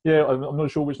 12th? Yeah, I'm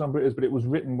not sure which number it is, but it was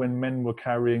written when men were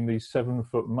carrying these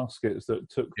 7-foot muskets that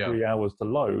took 3 hours to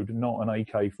load, not an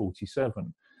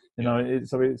AK-47. You know,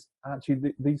 so it's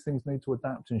actually, these things need to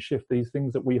adapt and shift. These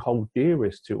things that we hold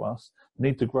dearest to us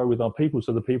need to grow with our people,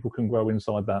 so the people can grow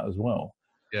inside that as well.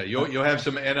 Yeah, you'll have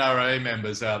some NRA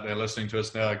members out there listening to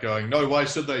us now going, no, why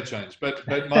should they change? But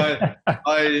I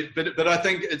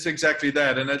think it's exactly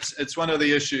that. And it's one of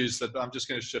the issues that I'm just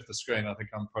going to shift the screen. I think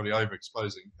I'm probably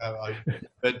overexposing.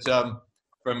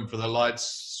 For the lights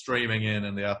streaming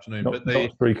in the afternoon. Not a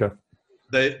streaker.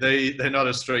 They're not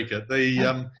a streaker.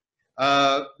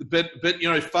 But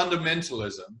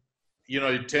fundamentalism,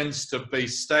 tends to be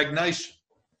stagnation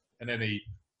in any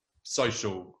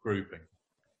social grouping.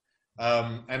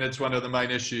 And it's one of the main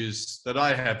issues that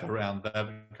I have around that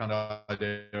kind of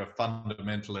idea of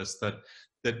fundamentalist, that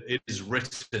it is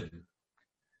written.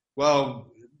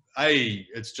 Well,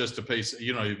 it's just a piece,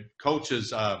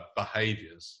 cultures are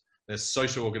behaviors. They're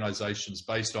social organizations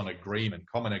based on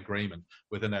common agreement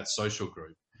within that social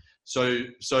group. So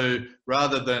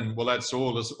rather than, well, that's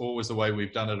always the way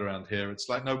we've done it around here, it's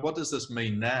like, no, what does this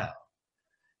mean now?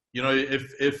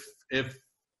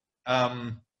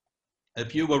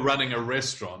 If you were running a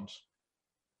restaurant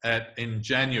in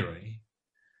January,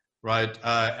 right,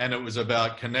 and it was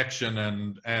about connection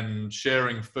and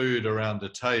sharing food around a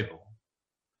table,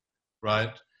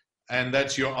 right, and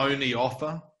that's your only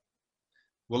offer,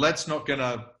 well, that's not going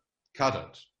to cut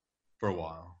it for a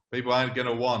while. People aren't going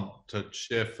to want to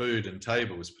share food and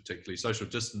tables, particularly. Social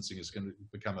distancing is going to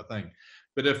become a thing.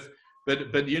 But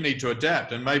you need to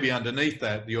adapt, and maybe underneath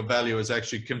that, your value is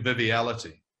actually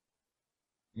conviviality.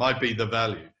 Might be the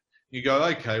value. You go,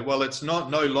 okay, well, it's no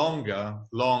longer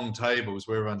long tables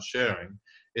where everyone's sharing.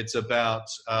 It's about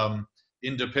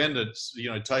independent,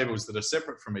 tables that are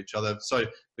separate from each other. So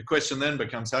the question then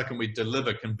becomes, how can we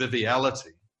deliver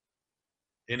conviviality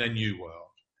in a new world?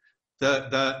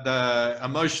 The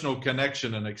emotional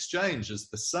connection and exchange is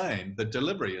the same. The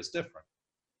delivery is different.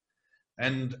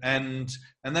 And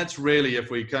that's really,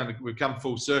 if we come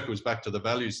full circles back to the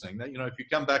values thing, that, if you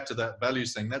come back to that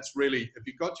values thing, that's really, if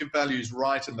you got your values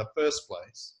right in the first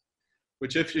place,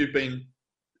 which if you've been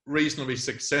reasonably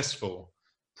successful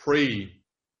pre-crisis,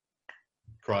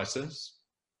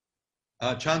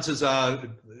 chances are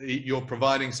you're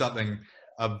providing something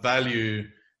of value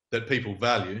that people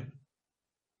value.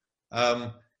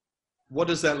 What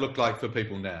does that look like for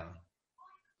people now?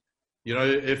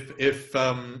 And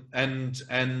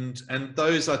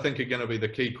those, I think, are going to be the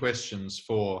key questions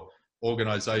for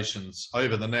organizations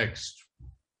over the next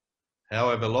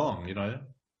however long.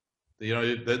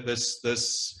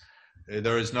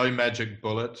 There is no magic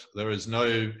bullet. There is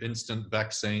no instant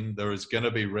vaccine. There is going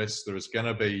to be risk. There is going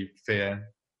to be fear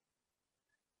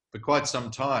for quite some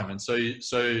time. And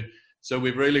so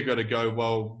we've really got to go,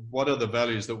 well, what are the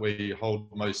values that we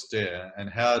hold most dear, and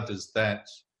how does that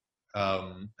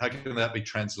how can that be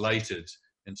translated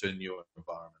into a new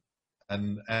environment?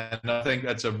 And I think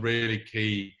that's a really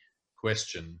key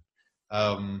question,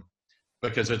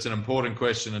 because it's an important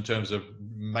question in terms of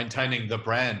maintaining the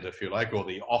brand, if you like, or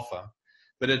the offer.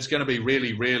 But it's going to be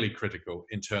really, really critical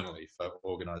internally for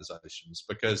organizations,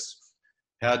 because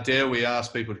how dare we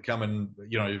ask people to come and,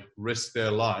 risk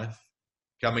their life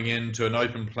coming into an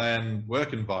open plan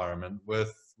work environment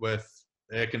with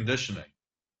air conditioning?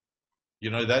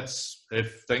 That's,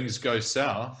 if things go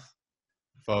south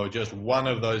for just one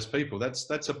of those people,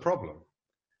 that's a problem.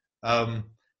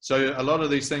 So a lot of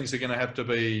these things are going to have to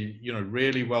be,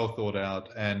 really well thought out.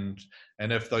 And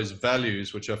if those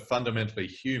values, which are fundamentally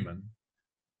human,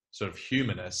 sort of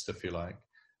humanist, if you like,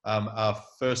 are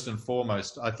first and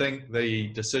foremost, I think the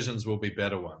decisions will be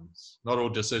better ones. Not all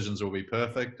decisions will be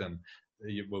perfect, and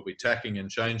you will be tacking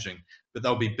and changing, but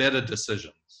they'll be better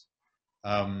decisions.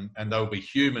 And they'll be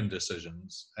human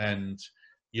decisions. And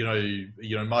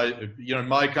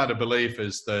my kind of belief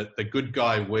is that the good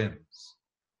guy wins.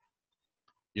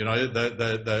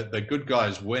 The good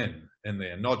guys win in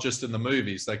there, not just in the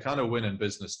movies. They kind of win in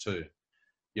business too.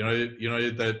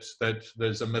 That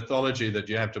there's a mythology that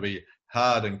you have to be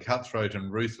hard and cutthroat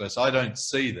and ruthless. I don't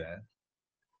see that.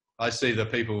 I see the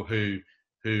people who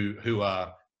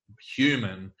are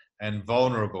human and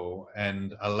vulnerable,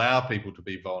 and allow people to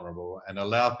be vulnerable, and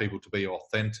allow people to be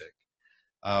authentic,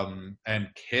 and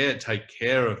take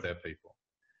care of their people,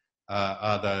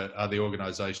 are the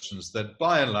organizations that,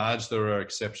 by and large, there are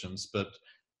exceptions, but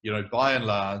by and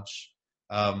large,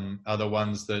 are the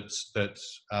ones that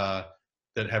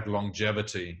have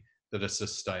longevity, that are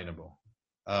sustainable.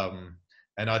 And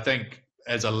I think,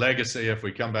 as a legacy, if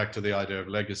we come back to the idea of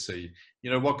legacy,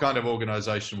 what kind of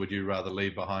organization would you rather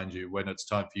leave behind you when it's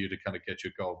time for you to kind of get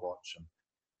your gold watch and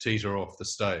teeter off the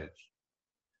stage?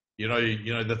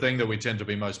 The thing that we tend to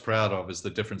be most proud of is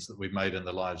the difference that we've made in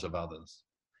the lives of others,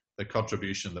 the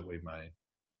contribution that we've made,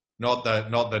 not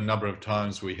the number of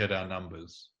times we hit our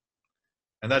numbers.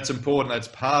 And that's important. That's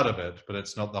part of it, but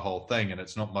it's not the whole thing, and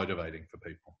it's not motivating for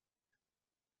people.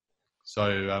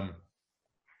 So,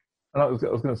 and I was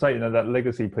going to say, that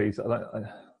legacy piece,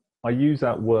 I use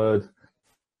that word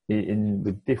in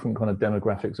the different kind of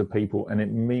demographics of people, and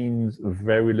it means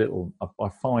very little. I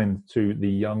find to the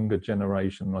younger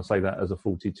generation, and I say that as a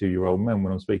 42-year-old man,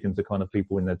 when I'm speaking to kind of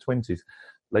people in their 20s,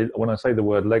 when I say the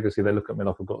word legacy, they look at me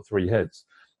like I've got three heads.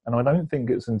 And I don't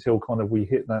think it's until kind of we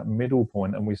hit that middle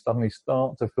point and we suddenly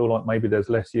start to feel like maybe there's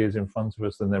less years in front of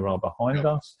us than there are behind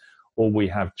us, or we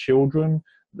have children,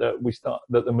 that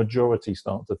the majority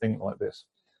start to think like this.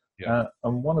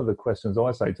 And one of the questions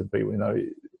I say to people,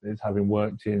 is having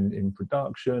worked in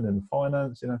production and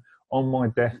finance, on my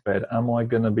deathbed, am I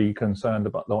going to be concerned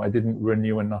about that I didn't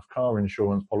renew enough car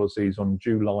insurance policies on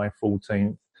July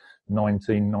 14th,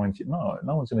 1990?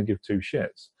 No one's going to give two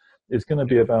shits. It's going to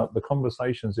be about the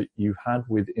conversations that you've had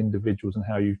with individuals and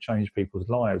how you've changed people's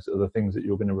lives are the things that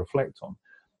you're going to reflect on.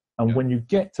 And when you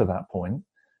get to that point,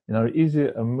 is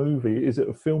it a movie? Is it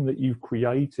a film that you've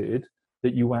created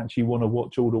that you actually want to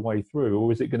watch all the way through?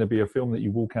 Or is it going to be a film that you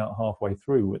walk out halfway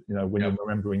through, when you're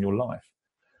remembering your life?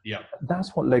 Yeah.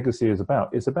 That's what legacy is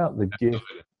about. It's about the gift,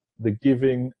 the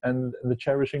giving, and the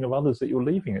cherishing of others that you're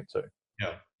leaving it to.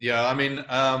 Yeah. I mean,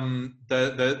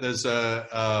 there's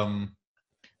a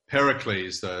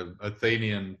Pericles, the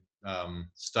Athenian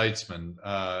statesman.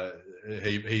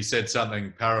 He said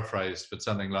something paraphrased, but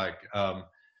something like,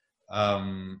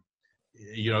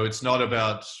 it's not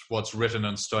about what's written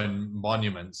on stone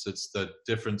monuments. It's the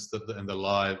difference in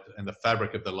the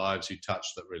fabric of the lives you touch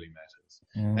that really matters.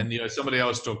 And somebody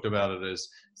else talked about it as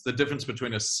it's the difference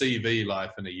between a CV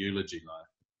life and a eulogy life.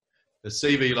 The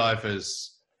CV life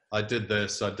is I did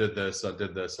this, I did this, I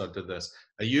did this, I did this.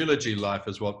 A eulogy life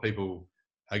is what people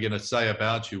are going to say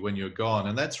about you when you're gone,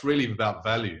 and that's really about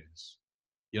values.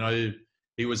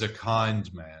 He was a kind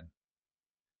man.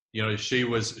 She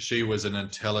was an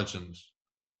intelligent,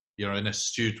 an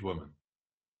astute woman.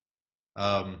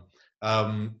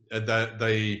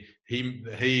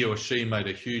 He or she made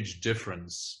a huge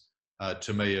difference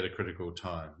to me at a critical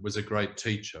time. Was a great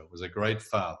teacher. Was a great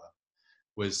father.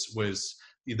 Was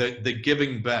the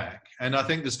giving back. And I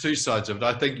think there's two sides of it.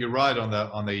 I think you're right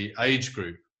on the age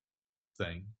group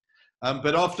thing,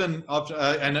 but often,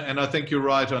 and I think you're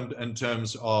right in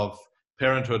terms of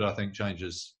parenthood. I think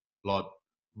changes a lot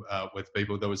with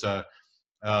people. There was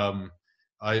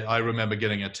I remember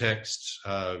getting a text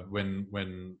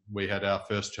when we had our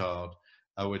first child,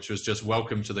 which was just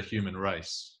 "Welcome to the human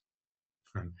race,"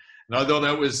 and I thought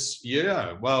that was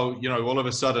all of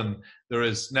a sudden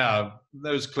there's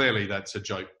clearly that's a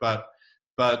joke, but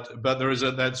there is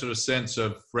that sort of sense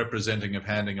of representing, of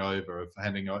handing over,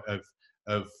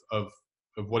 of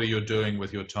what are you doing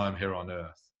with your time here on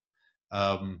earth.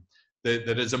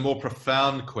 That is a more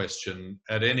profound question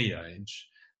at any age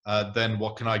than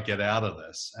what can I get out of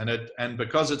this, and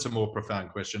because it's a more profound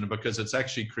question, and because it's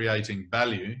actually creating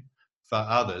value for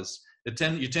others, you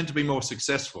tend to be more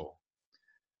successful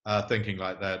thinking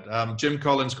like that. Jim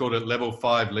Collins called it level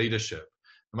 5 leadership.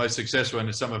 The most successful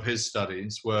in some of his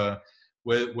studies were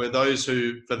those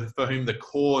for whom the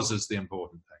cause is the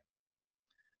important thing.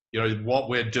 What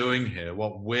we're doing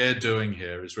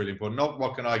here is really important, not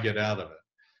what can I get out of it.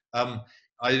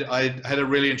 I had a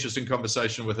really interesting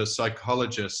conversation with a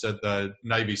psychologist at the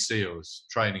Navy SEALs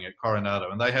training at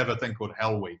Coronado, and they have a thing called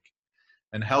Hell Week.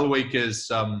 And Hell Week is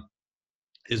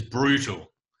brutal.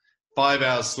 5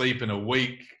 hours sleep in a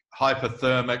week,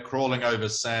 hypothermic, crawling over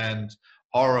sand,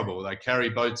 horrible. They carry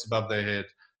boats above their head,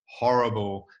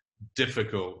 horrible,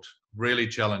 difficult, really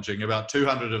challenging. About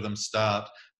 200 of them start,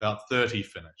 about 30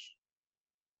 finish.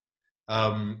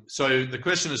 So the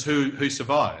question is who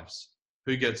survives?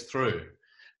 Who gets through?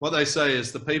 What they say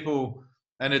is the people,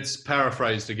 and it's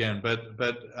paraphrased again, but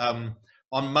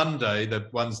on Monday, the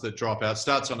ones that drop out,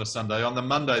 starts on a Sunday. On the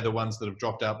Monday, the ones that have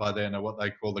dropped out by then are what they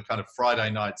call the kind of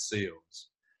Friday night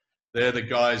SEALs. They're the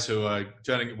guys who are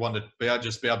want to be able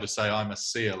to say, I'm a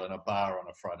SEAL in a bar on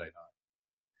a Friday night.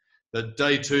 The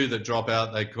day 2 that drop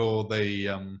out, they call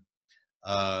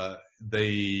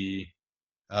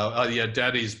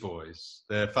daddy's boys.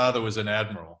 Their father was an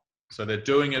admiral, so they're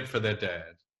doing it for their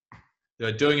dad.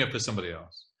 They're doing it for somebody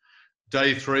else.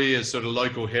 Day 3 is sort of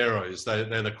local heroes. They're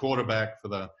the quarterback for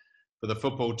the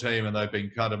football team, and they've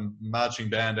been kind of marching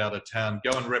band out of town.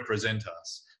 Go and represent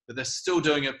us, but they're still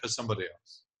doing it for somebody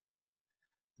else.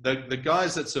 The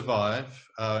guys that survive,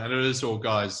 and it is all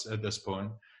guys at this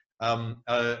point. There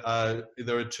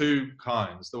are two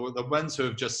kinds. The ones who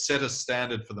have just set a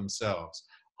standard for themselves.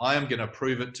 I am going to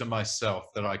prove it to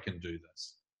myself that I can do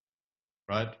this,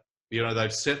 right? You know,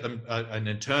 they've set them an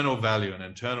internal value, an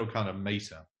internal kind of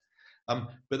meter.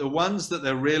 But the ones that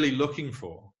they're really looking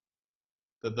for,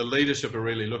 that the leadership are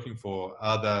really looking for,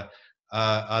 are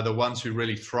the ones who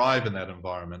really thrive in that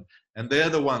environment. And they're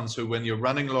the ones who, when you're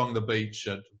running along the beach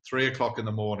at 3 o'clock in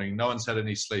the morning, no one's had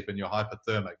any sleep and you're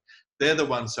hypothermic, they're the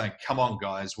ones saying, come on,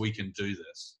 guys, we can do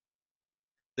this.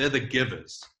 They're the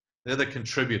givers. They're the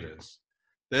contributors.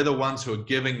 They're the ones who are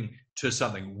giving to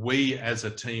something. We as a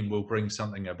team will bring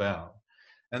something about.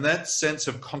 And that sense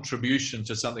of contribution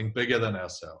to something bigger than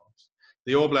ourselves.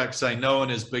 The All Blacks say no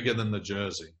one is bigger than the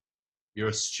jersey. You're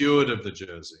a steward of the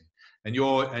jersey. And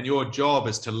your job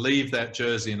is to leave that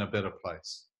jersey in a better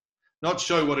place. Not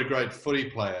show what a great footy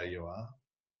player you are.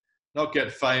 Not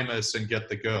get famous and get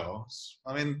the girls.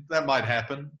 I mean, that might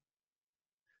happen.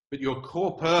 But your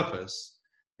core purpose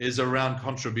is around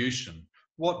contribution.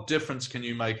 What difference can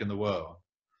you make in the world?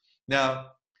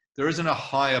 Now, there isn't a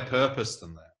higher purpose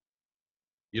than that.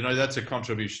 You know, that's a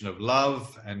contribution of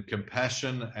love and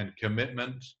compassion and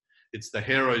commitment. It's the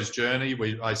hero's journey.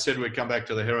 I said we'd come back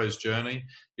to the hero's journey.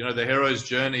 You know, the hero's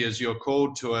journey is you're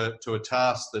called to a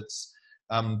task that's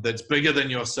bigger than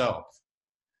yourself.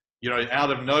 You know, out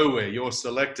of nowhere, you're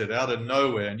selected out of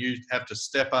nowhere, and you have to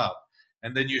step up.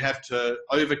 And then you have to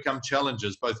overcome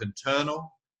challenges, both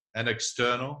internal and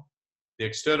external. The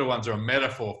external ones are a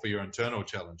metaphor for your internal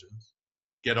challenges.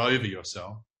 Get over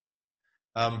yourself.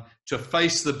 To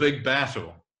face the big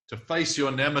battle, to face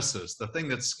your nemesis, the thing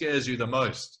that scares you the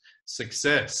most,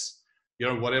 success, you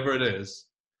know, whatever it is,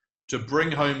 to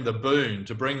bring home the boon,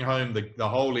 to bring home the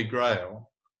Holy Grail,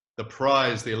 the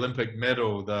prize, the Olympic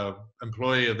medal, the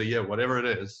employee of the year, whatever it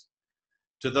is,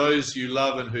 to those you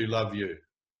love and who love you.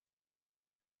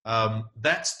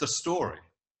 That's the story.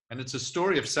 And it's a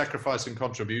story of sacrifice and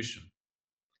contribution.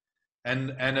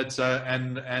 And it's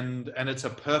a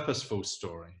purposeful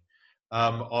story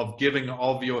of giving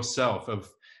of yourself.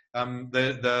 Of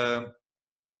the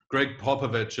Greg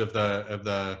Popovich of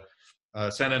the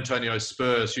San Antonio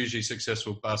Spurs, hugely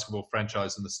successful basketball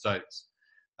franchise in the States,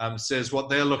 says what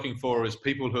they're looking for is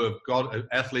people who have got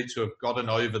athletes who have gotten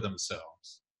over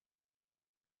themselves.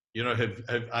 You know,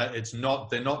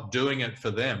 they're not doing it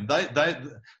for them.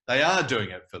 They are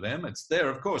doing it for them. It's there.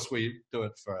 Of course, we do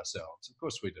it for ourselves. Of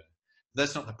course we do.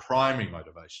 That's not the primary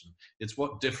motivation. It's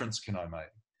what difference can I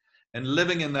make? And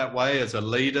living in that way as a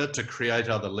leader to create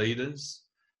other leaders,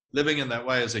 living in that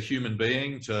way as a human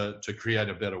being to create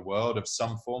a better world of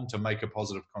some form, to make a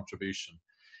positive contribution.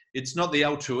 It's not the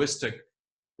altruistic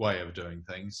way of doing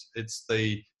things. It's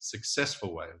the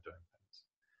successful way of doing things.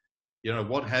 You know,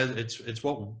 it's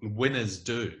what winners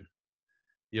do.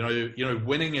 You know,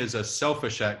 winning is a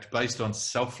selfish act based on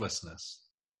selflessness.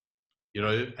 You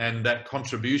know, and that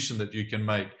contribution that you can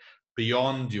make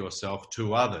beyond yourself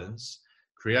to others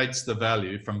creates the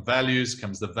value. From values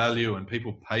comes the value, and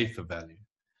people pay for value.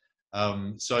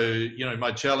 So, you know,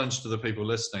 my challenge to the people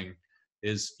listening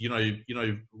is, you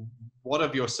know, what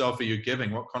of yourself are you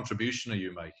giving? What contribution are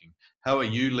you making? How are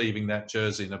you leaving that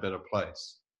jersey in a better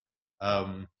place?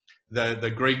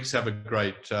 The Greeks have a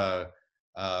great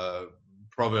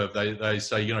proverb. They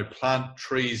say, you know, plant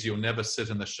trees you'll never sit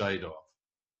in the shade of.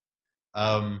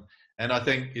 And I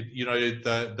think, you know,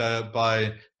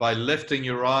 by lifting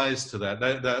your eyes to that,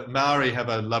 the Maori have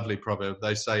a lovely proverb.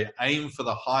 They say, aim for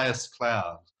the highest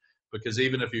cloud, because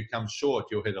even if you come short,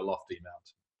 you'll hit a lofty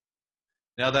mountain.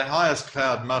 Now, the highest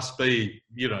cloud must be,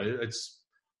 you know, it's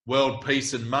world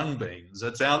peace and mung beans.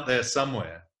 It's out there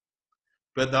somewhere.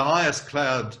 But the highest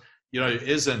cloud, you know,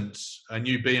 isn't a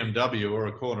new BMW or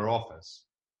a corner office.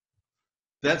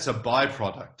 That's a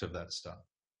byproduct of that stuff.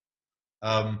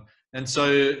 And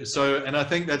I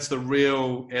think that's the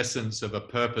real essence of a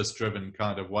purpose-driven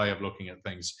kind of way of looking at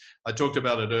things. I talked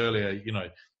about it earlier, you know,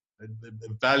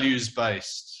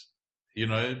 values-based, you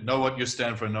know what you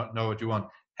stand for, know what you want.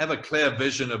 Have a clear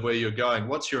vision of where you're going.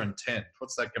 What's your intent?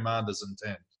 What's that commander's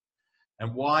intent?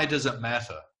 And why does it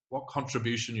matter? What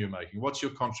contribution you're making? What's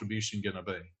your contribution going to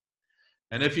be?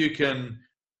 And if you can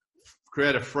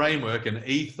create a framework, an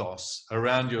ethos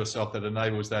around yourself that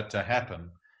enables that to happen,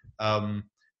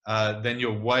 then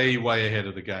you're way, way ahead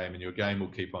of the game, and your game will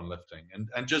keep on lifting.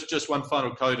 And just one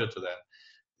final coda to that.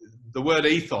 The word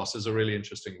ethos is a really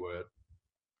interesting word.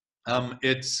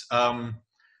 It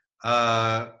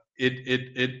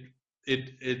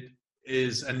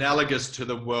is analogous to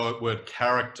the word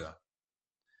character.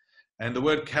 And the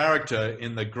word character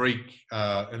in the Greek,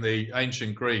 in the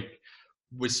ancient Greek,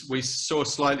 we saw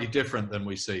slightly different than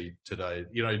we see today.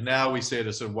 You know, now we see it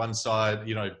as sort of one side,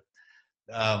 you know,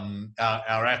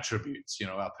 our attributes, you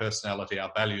know, our personality,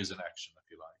 our values in action,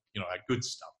 if you like, you know, our good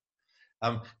stuff.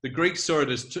 The Greeks saw it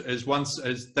as once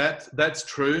as that's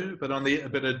true, but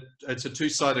it's a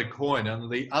two-sided coin. On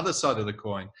the other side of the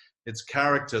coin, it's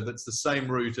character that's the same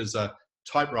root as a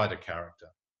typewriter character.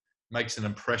 Makes an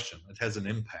impression. It has an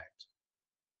impact.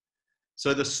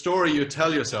 So the story you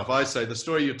tell yourself, I say, the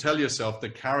story you tell yourself, the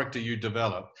character you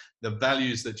develop, the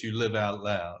values that you live out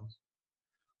loud,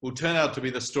 will turn out to be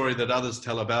the story that others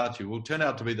tell about you, will turn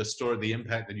out to be the story, the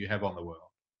impact that you have on the world,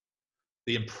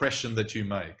 the impression that you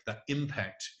make, the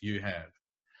impact you have.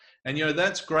 And, you know,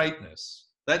 that's greatness.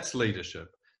 That's leadership.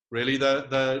 Really,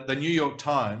 the New York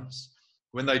Times,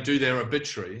 when they do their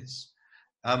obituaries,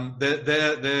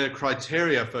 their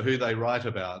criteria for who they write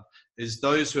about is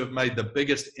those who have made the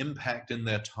biggest impact in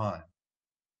their time.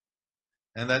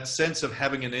 And that sense of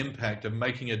having an impact, of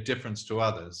making a difference to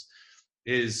others,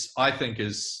 I think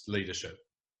is leadership.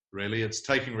 Really, it's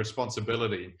taking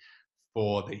responsibility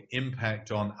for the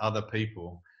impact on other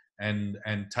people and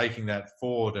taking that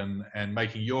forward and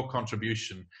making your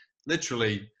contribution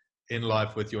literally in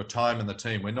life with your time and the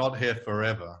team. We're not here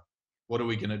forever. What are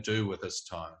we going to do with this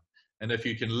time? And if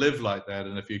you can live like that,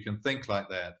 and if you can think like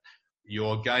that,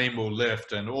 your game will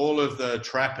lift and all of the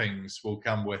trappings will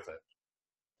come with it.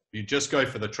 You just go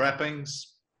for the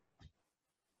trappings,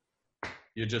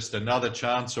 you're just another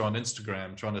chancer on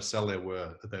Instagram trying to sell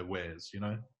their wares, you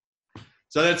know.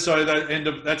 So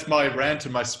that's my rant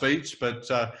and my speech, but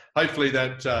hopefully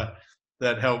that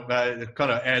helped. It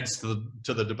kind of adds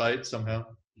to the debate somehow.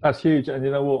 That's huge. And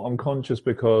you know what? I'm conscious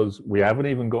because we haven't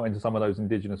even got into some of those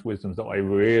indigenous wisdoms that I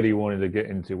really wanted to get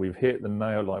into. We've hit the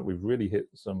nail, like we've really hit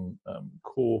some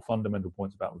core fundamental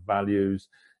points about values,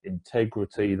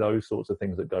 integrity, those sorts of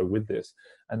things that go with this,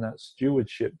 and that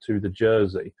stewardship to the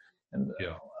Jersey. And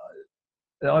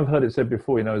I've heard it said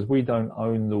before, you know, as we don't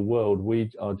own the world,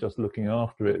 we are just looking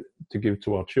after it to give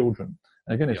to our children.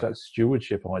 And again, it's that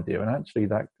stewardship idea, and actually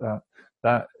that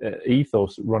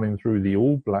ethos running through the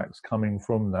All Blacks, coming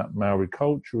from that Maori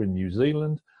culture in New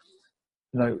Zealand,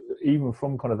 you know, even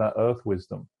from kind of that earth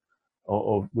wisdom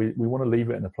of we want to leave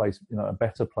it in a place, you know, a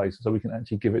better place, so we can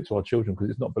actually give it to our children,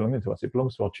 because it's not belonging to us, it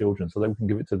belongs to our children, so they can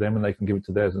give it to them and they can give it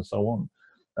to theirs and so on.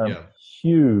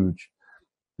 Huge.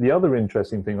 The other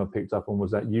interesting thing I picked up on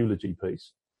was that eulogy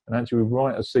piece. And actually we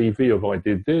write a CV of I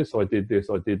did this, I did this,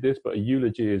 I did this, but a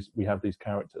eulogy is we have these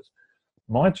characters.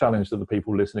 My challenge to the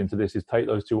people listening to this is take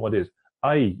those two ideas.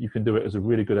 A, you can do it as a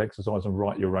really good exercise and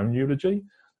write your own eulogy.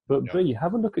 But B,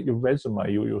 have a look at your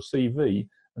resume or your CV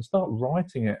and start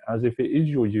writing it as if it is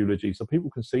your eulogy, so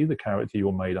people can see the character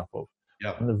you're made up of.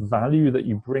 And the value that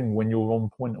you bring when you're on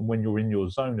point and when you're in your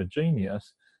zone of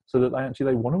genius, so that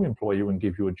they want to employ you and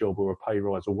give you a job or a pay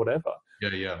rise or whatever.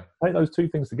 Take those two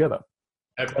things together.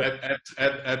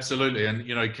 Absolutely. And,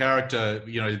 you know, character,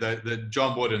 you know, the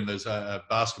John Wooden, there's a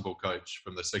basketball coach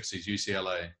from the 60s,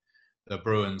 UCLA, the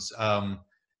Bruins.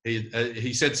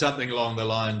 He said something along the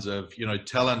lines of, you know,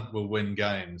 talent will win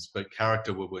games, but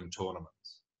character will win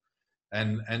tournaments.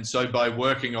 And so by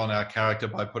working on our character,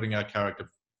 by putting our character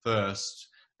first,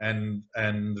 and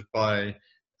by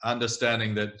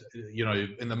understanding that, you know,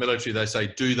 in the military, they say,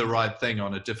 do the right thing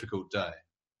on a difficult day.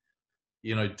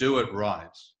 You know, do it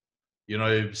right. You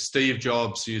know, Steve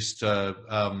Jobs used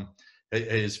to,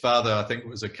 his father, I think,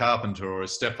 was a carpenter, or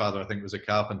his stepfather, I think, was a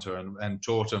carpenter, and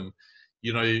taught him,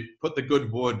 you know, put the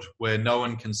good wood where no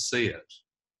one can see it.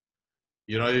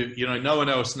 You know, no one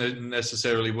else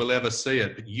necessarily will ever see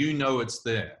it, but you know it's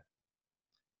there.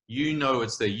 You know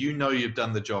it's there. You know you've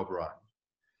done the job right.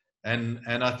 And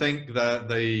I think that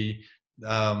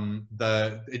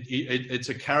it's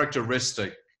a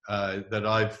characteristic that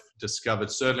I've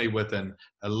discovered, certainly within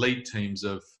elite teams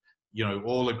of, you know,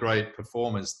 all the great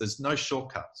performers. There's no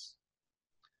shortcuts.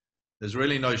 There's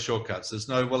really no shortcuts. There's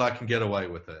no, well, I can get away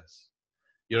with this.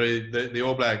 You know, the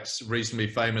All Blacks reasonably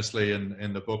famously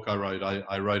in the book I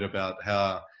wrote about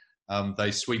how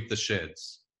they sweep the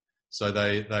sheds. So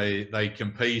they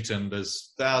compete, and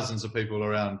there's thousands of people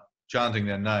around chanting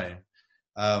their name.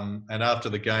 And after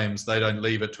the games, they don't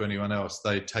leave it to anyone else.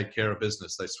 They take care of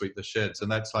business. They sweep the sheds.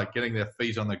 And that's like getting their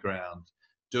feet on the ground,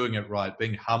 doing it right,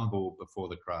 being humble before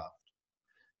the craft.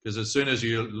 Because as soon as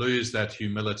you lose that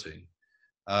humility,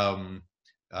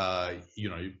 you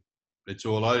know, it's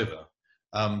all over.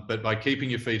 But by keeping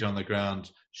your feet on the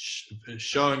ground,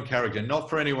 showing character, not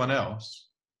for anyone else.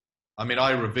 I mean,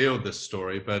 I revealed this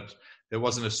story, but it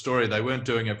wasn't a story. They weren't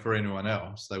doing it for anyone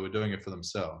else. They were doing it for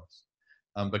themselves.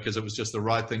 Because it was just the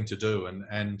right thing to do.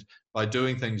 And by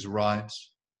doing things right,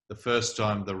 the first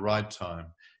time, the right time,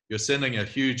 you're sending a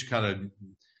huge kind of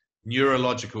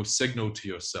neurological signal to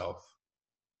yourself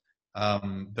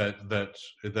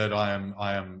that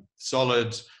I am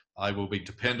solid, I will be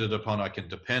depended upon. I can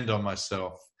depend on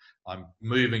myself. I'm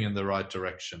moving in the right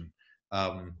direction.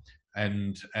 And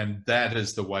that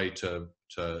is the way to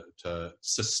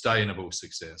sustainable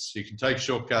success. You can take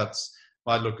shortcuts,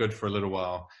 might look good for a little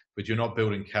while, but you're not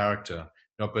building character,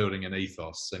 you're not building an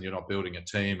ethos, and you're not building a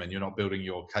team, and you're not building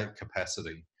your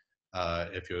capacity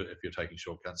if you're taking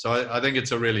shortcuts. So I think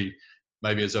it's a really,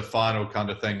 maybe as a final kind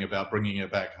of thing about bringing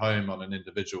it back home on an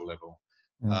individual level,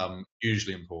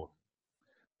 hugely important.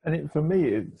 And for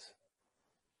me,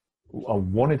 I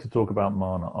wanted to talk about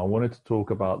mana. I wanted to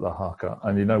talk about the haka.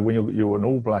 And, you know, when you're an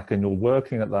All Black and you're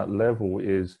working at that level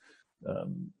is,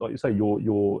 like you say,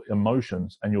 your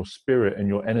emotions and your spirit and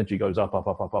your energy goes up.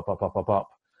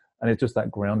 And it's just that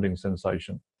grounding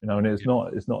sensation, you know, and it's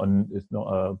not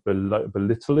a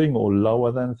belittling or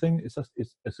lower than thing. It's just,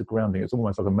 it's a grounding. It's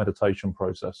almost like a meditation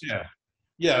process. Yeah.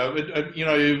 Yeah. You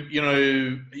know,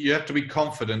 you have to be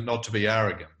confident, not to be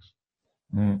arrogant.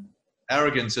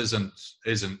 Arrogance isn't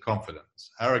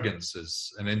confidence. Arrogance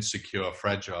is an insecure,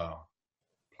 fragile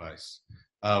place.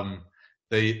 But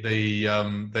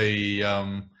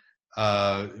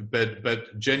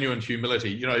genuine humility.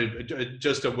 You know,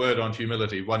 just a word on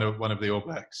humility. One of the All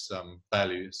Blacks'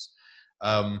 values.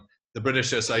 The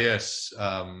British SAS,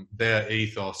 their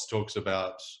ethos talks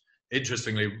about.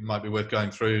 Interestingly, might be worth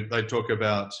going through. They talk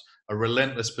about a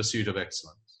relentless pursuit of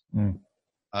excellence.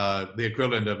 The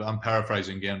equivalent of, I'm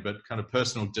paraphrasing again, but kind of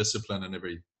personal discipline in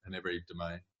every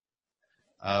domain.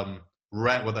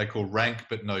 What they call rank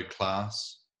but no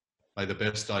class. May the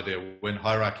best idea win.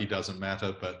 Hierarchy doesn't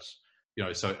matter, but you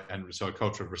know, so a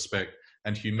culture of respect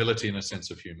and humility and a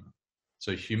sense of humor.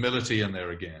 So humility in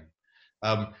there again.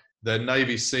 The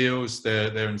Navy SEALs,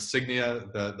 their insignia,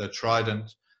 the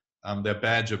trident, their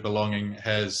badge of belonging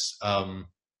has the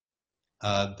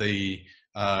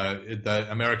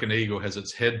American eagle has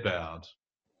its head bowed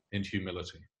in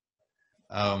humility.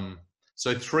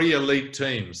 So 3 elite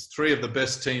teams, 3 of the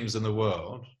best teams in the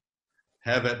world,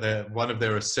 have at one of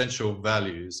their essential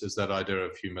values is that idea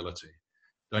of humility.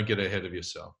 Don't get ahead of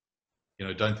yourself. You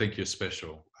know, don't think you're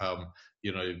special.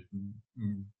 You know,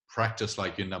 practice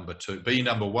like you're number 2. Be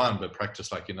number 1, but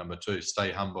practice like you're number 2.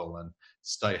 Stay humble and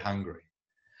stay hungry.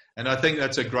 And I think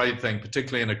that's a great thing,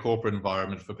 particularly in a corporate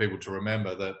environment, for people to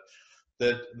remember that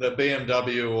the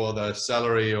BMW or the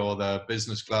salary or the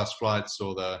business class flights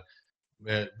or the,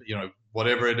 you know,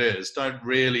 whatever it is, don't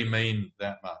really mean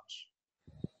that much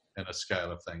in a scale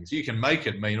of things. You can make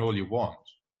it mean all you want,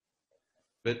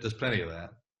 but there's plenty of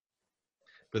that.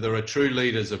 But there are true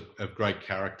leaders of great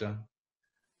character,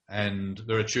 and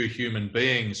there are true human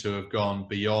beings who have gone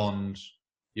beyond,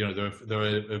 you know, there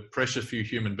are precious few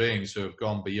human beings who have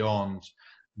gone beyond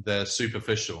the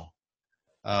superficial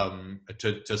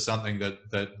to something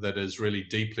that is really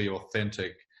deeply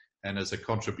authentic and as a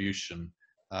contribution,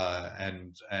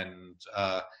 and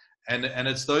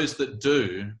it's those that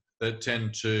do that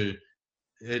tend to,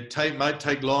 might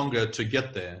take longer to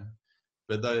get there,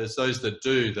 but it's those that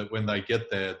do that when they get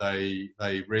there, they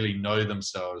really know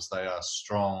themselves. They are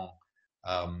strong,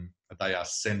 they are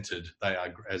centered, they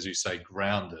are, as you say,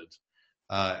 grounded,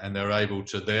 and they're able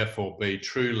to therefore be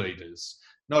true leaders,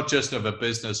 not just of a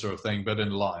business or a thing, but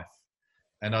in life.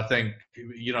 And I think,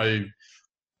 you know,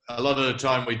 a lot of the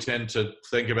time we tend to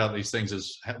think about these things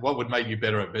as what would make you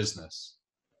better at business.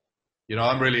 You know,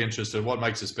 I'm really interested in what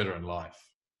makes us better in life.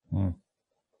 You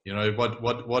know,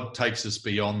 what takes us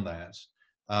beyond that,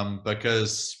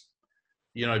 because,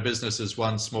 you know, business is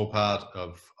one small part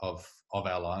of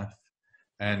our life,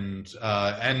 and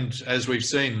as we've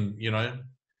seen, you know,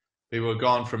 people have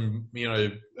gone from, you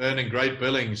know, earning great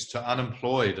billings to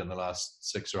unemployed in the last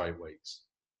 6 or 8 weeks.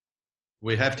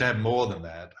 We have to have more than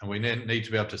that, and we need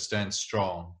to be able to stand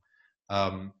strong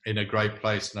in a great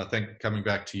place. And I think coming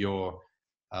back to your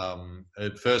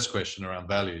first question around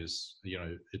values, you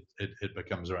know, it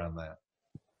becomes around that.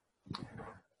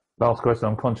 Last question.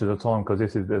 I'm conscious of time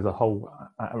because there's a whole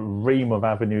ream of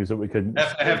avenues that we could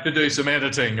have to do some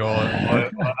editing or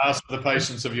ask for the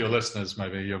patience of your listeners,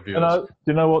 maybe your viewers. Do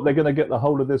you know what? They're going to get the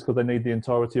whole of this because they need the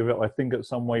entirety of it. I think at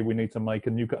some way we need to make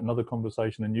a new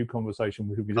conversation where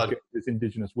we just get this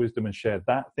indigenous wisdom and share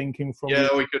that thinking from. Yeah,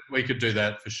 we could do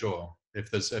that for sure. If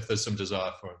there's some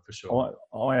desire for it, for sure.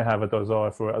 I have a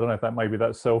desire for it. I don't know if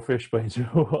that's selfish, but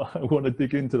I want to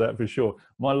dig into that for sure.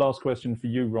 My last question for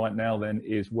you right now then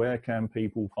is, where can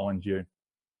people find you?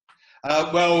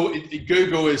 Well,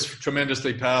 Google is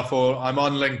tremendously powerful. I'm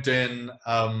on LinkedIn.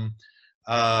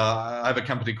 I have a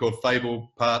company called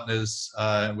Fable Partners.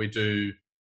 We do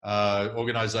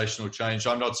organizational change.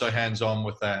 I'm not so hands-on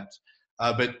with that.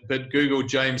 But Google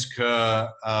James Kerr,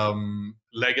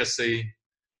 legacy,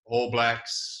 All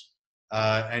Blacks,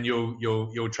 and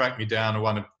you'll track me down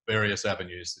one of various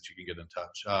avenues that you can get in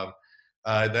touch.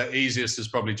 The easiest is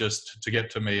probably just to get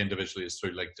to me individually is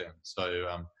through LinkedIn. So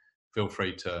feel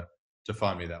free to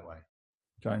find me that way.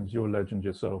 James, you're a legend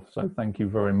yourself. So thank you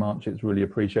very much. It's really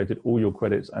appreciated. All your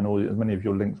credits and as many of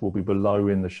your links will be below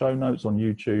in the show notes on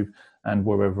YouTube and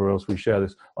wherever else we share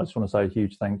this. I just want to say a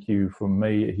huge thank you from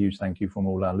me, a huge thank you from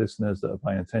all our listeners that are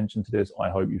paying attention to this.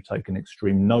 I hope you've taken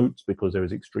extreme notes because there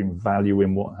is extreme value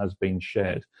in what has been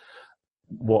shared.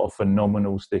 What a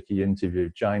phenomenal sticky interview.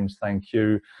 James, thank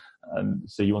you. And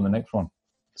see you on the next one.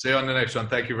 See you on the next one.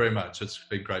 Thank you very much. It's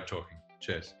been great talking.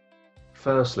 Cheers.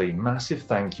 Firstly, massive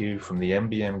thank you from the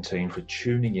MBM team for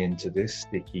tuning in to this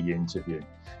sticky interview.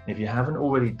 If you haven't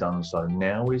already done so,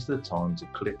 now is the time to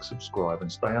click subscribe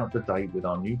and stay up to date with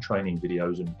our new training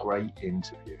videos and great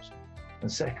interviews.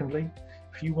 And secondly,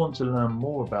 if you want to learn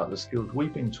more about the skills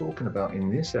we've been talking about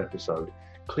in this episode,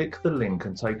 click the link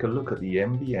and take a look at the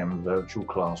MBM virtual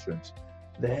classrooms.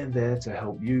 They're there to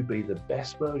help you be the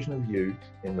best version of you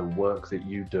in the work that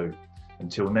you do.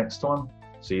 Until next time,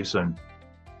 see you soon.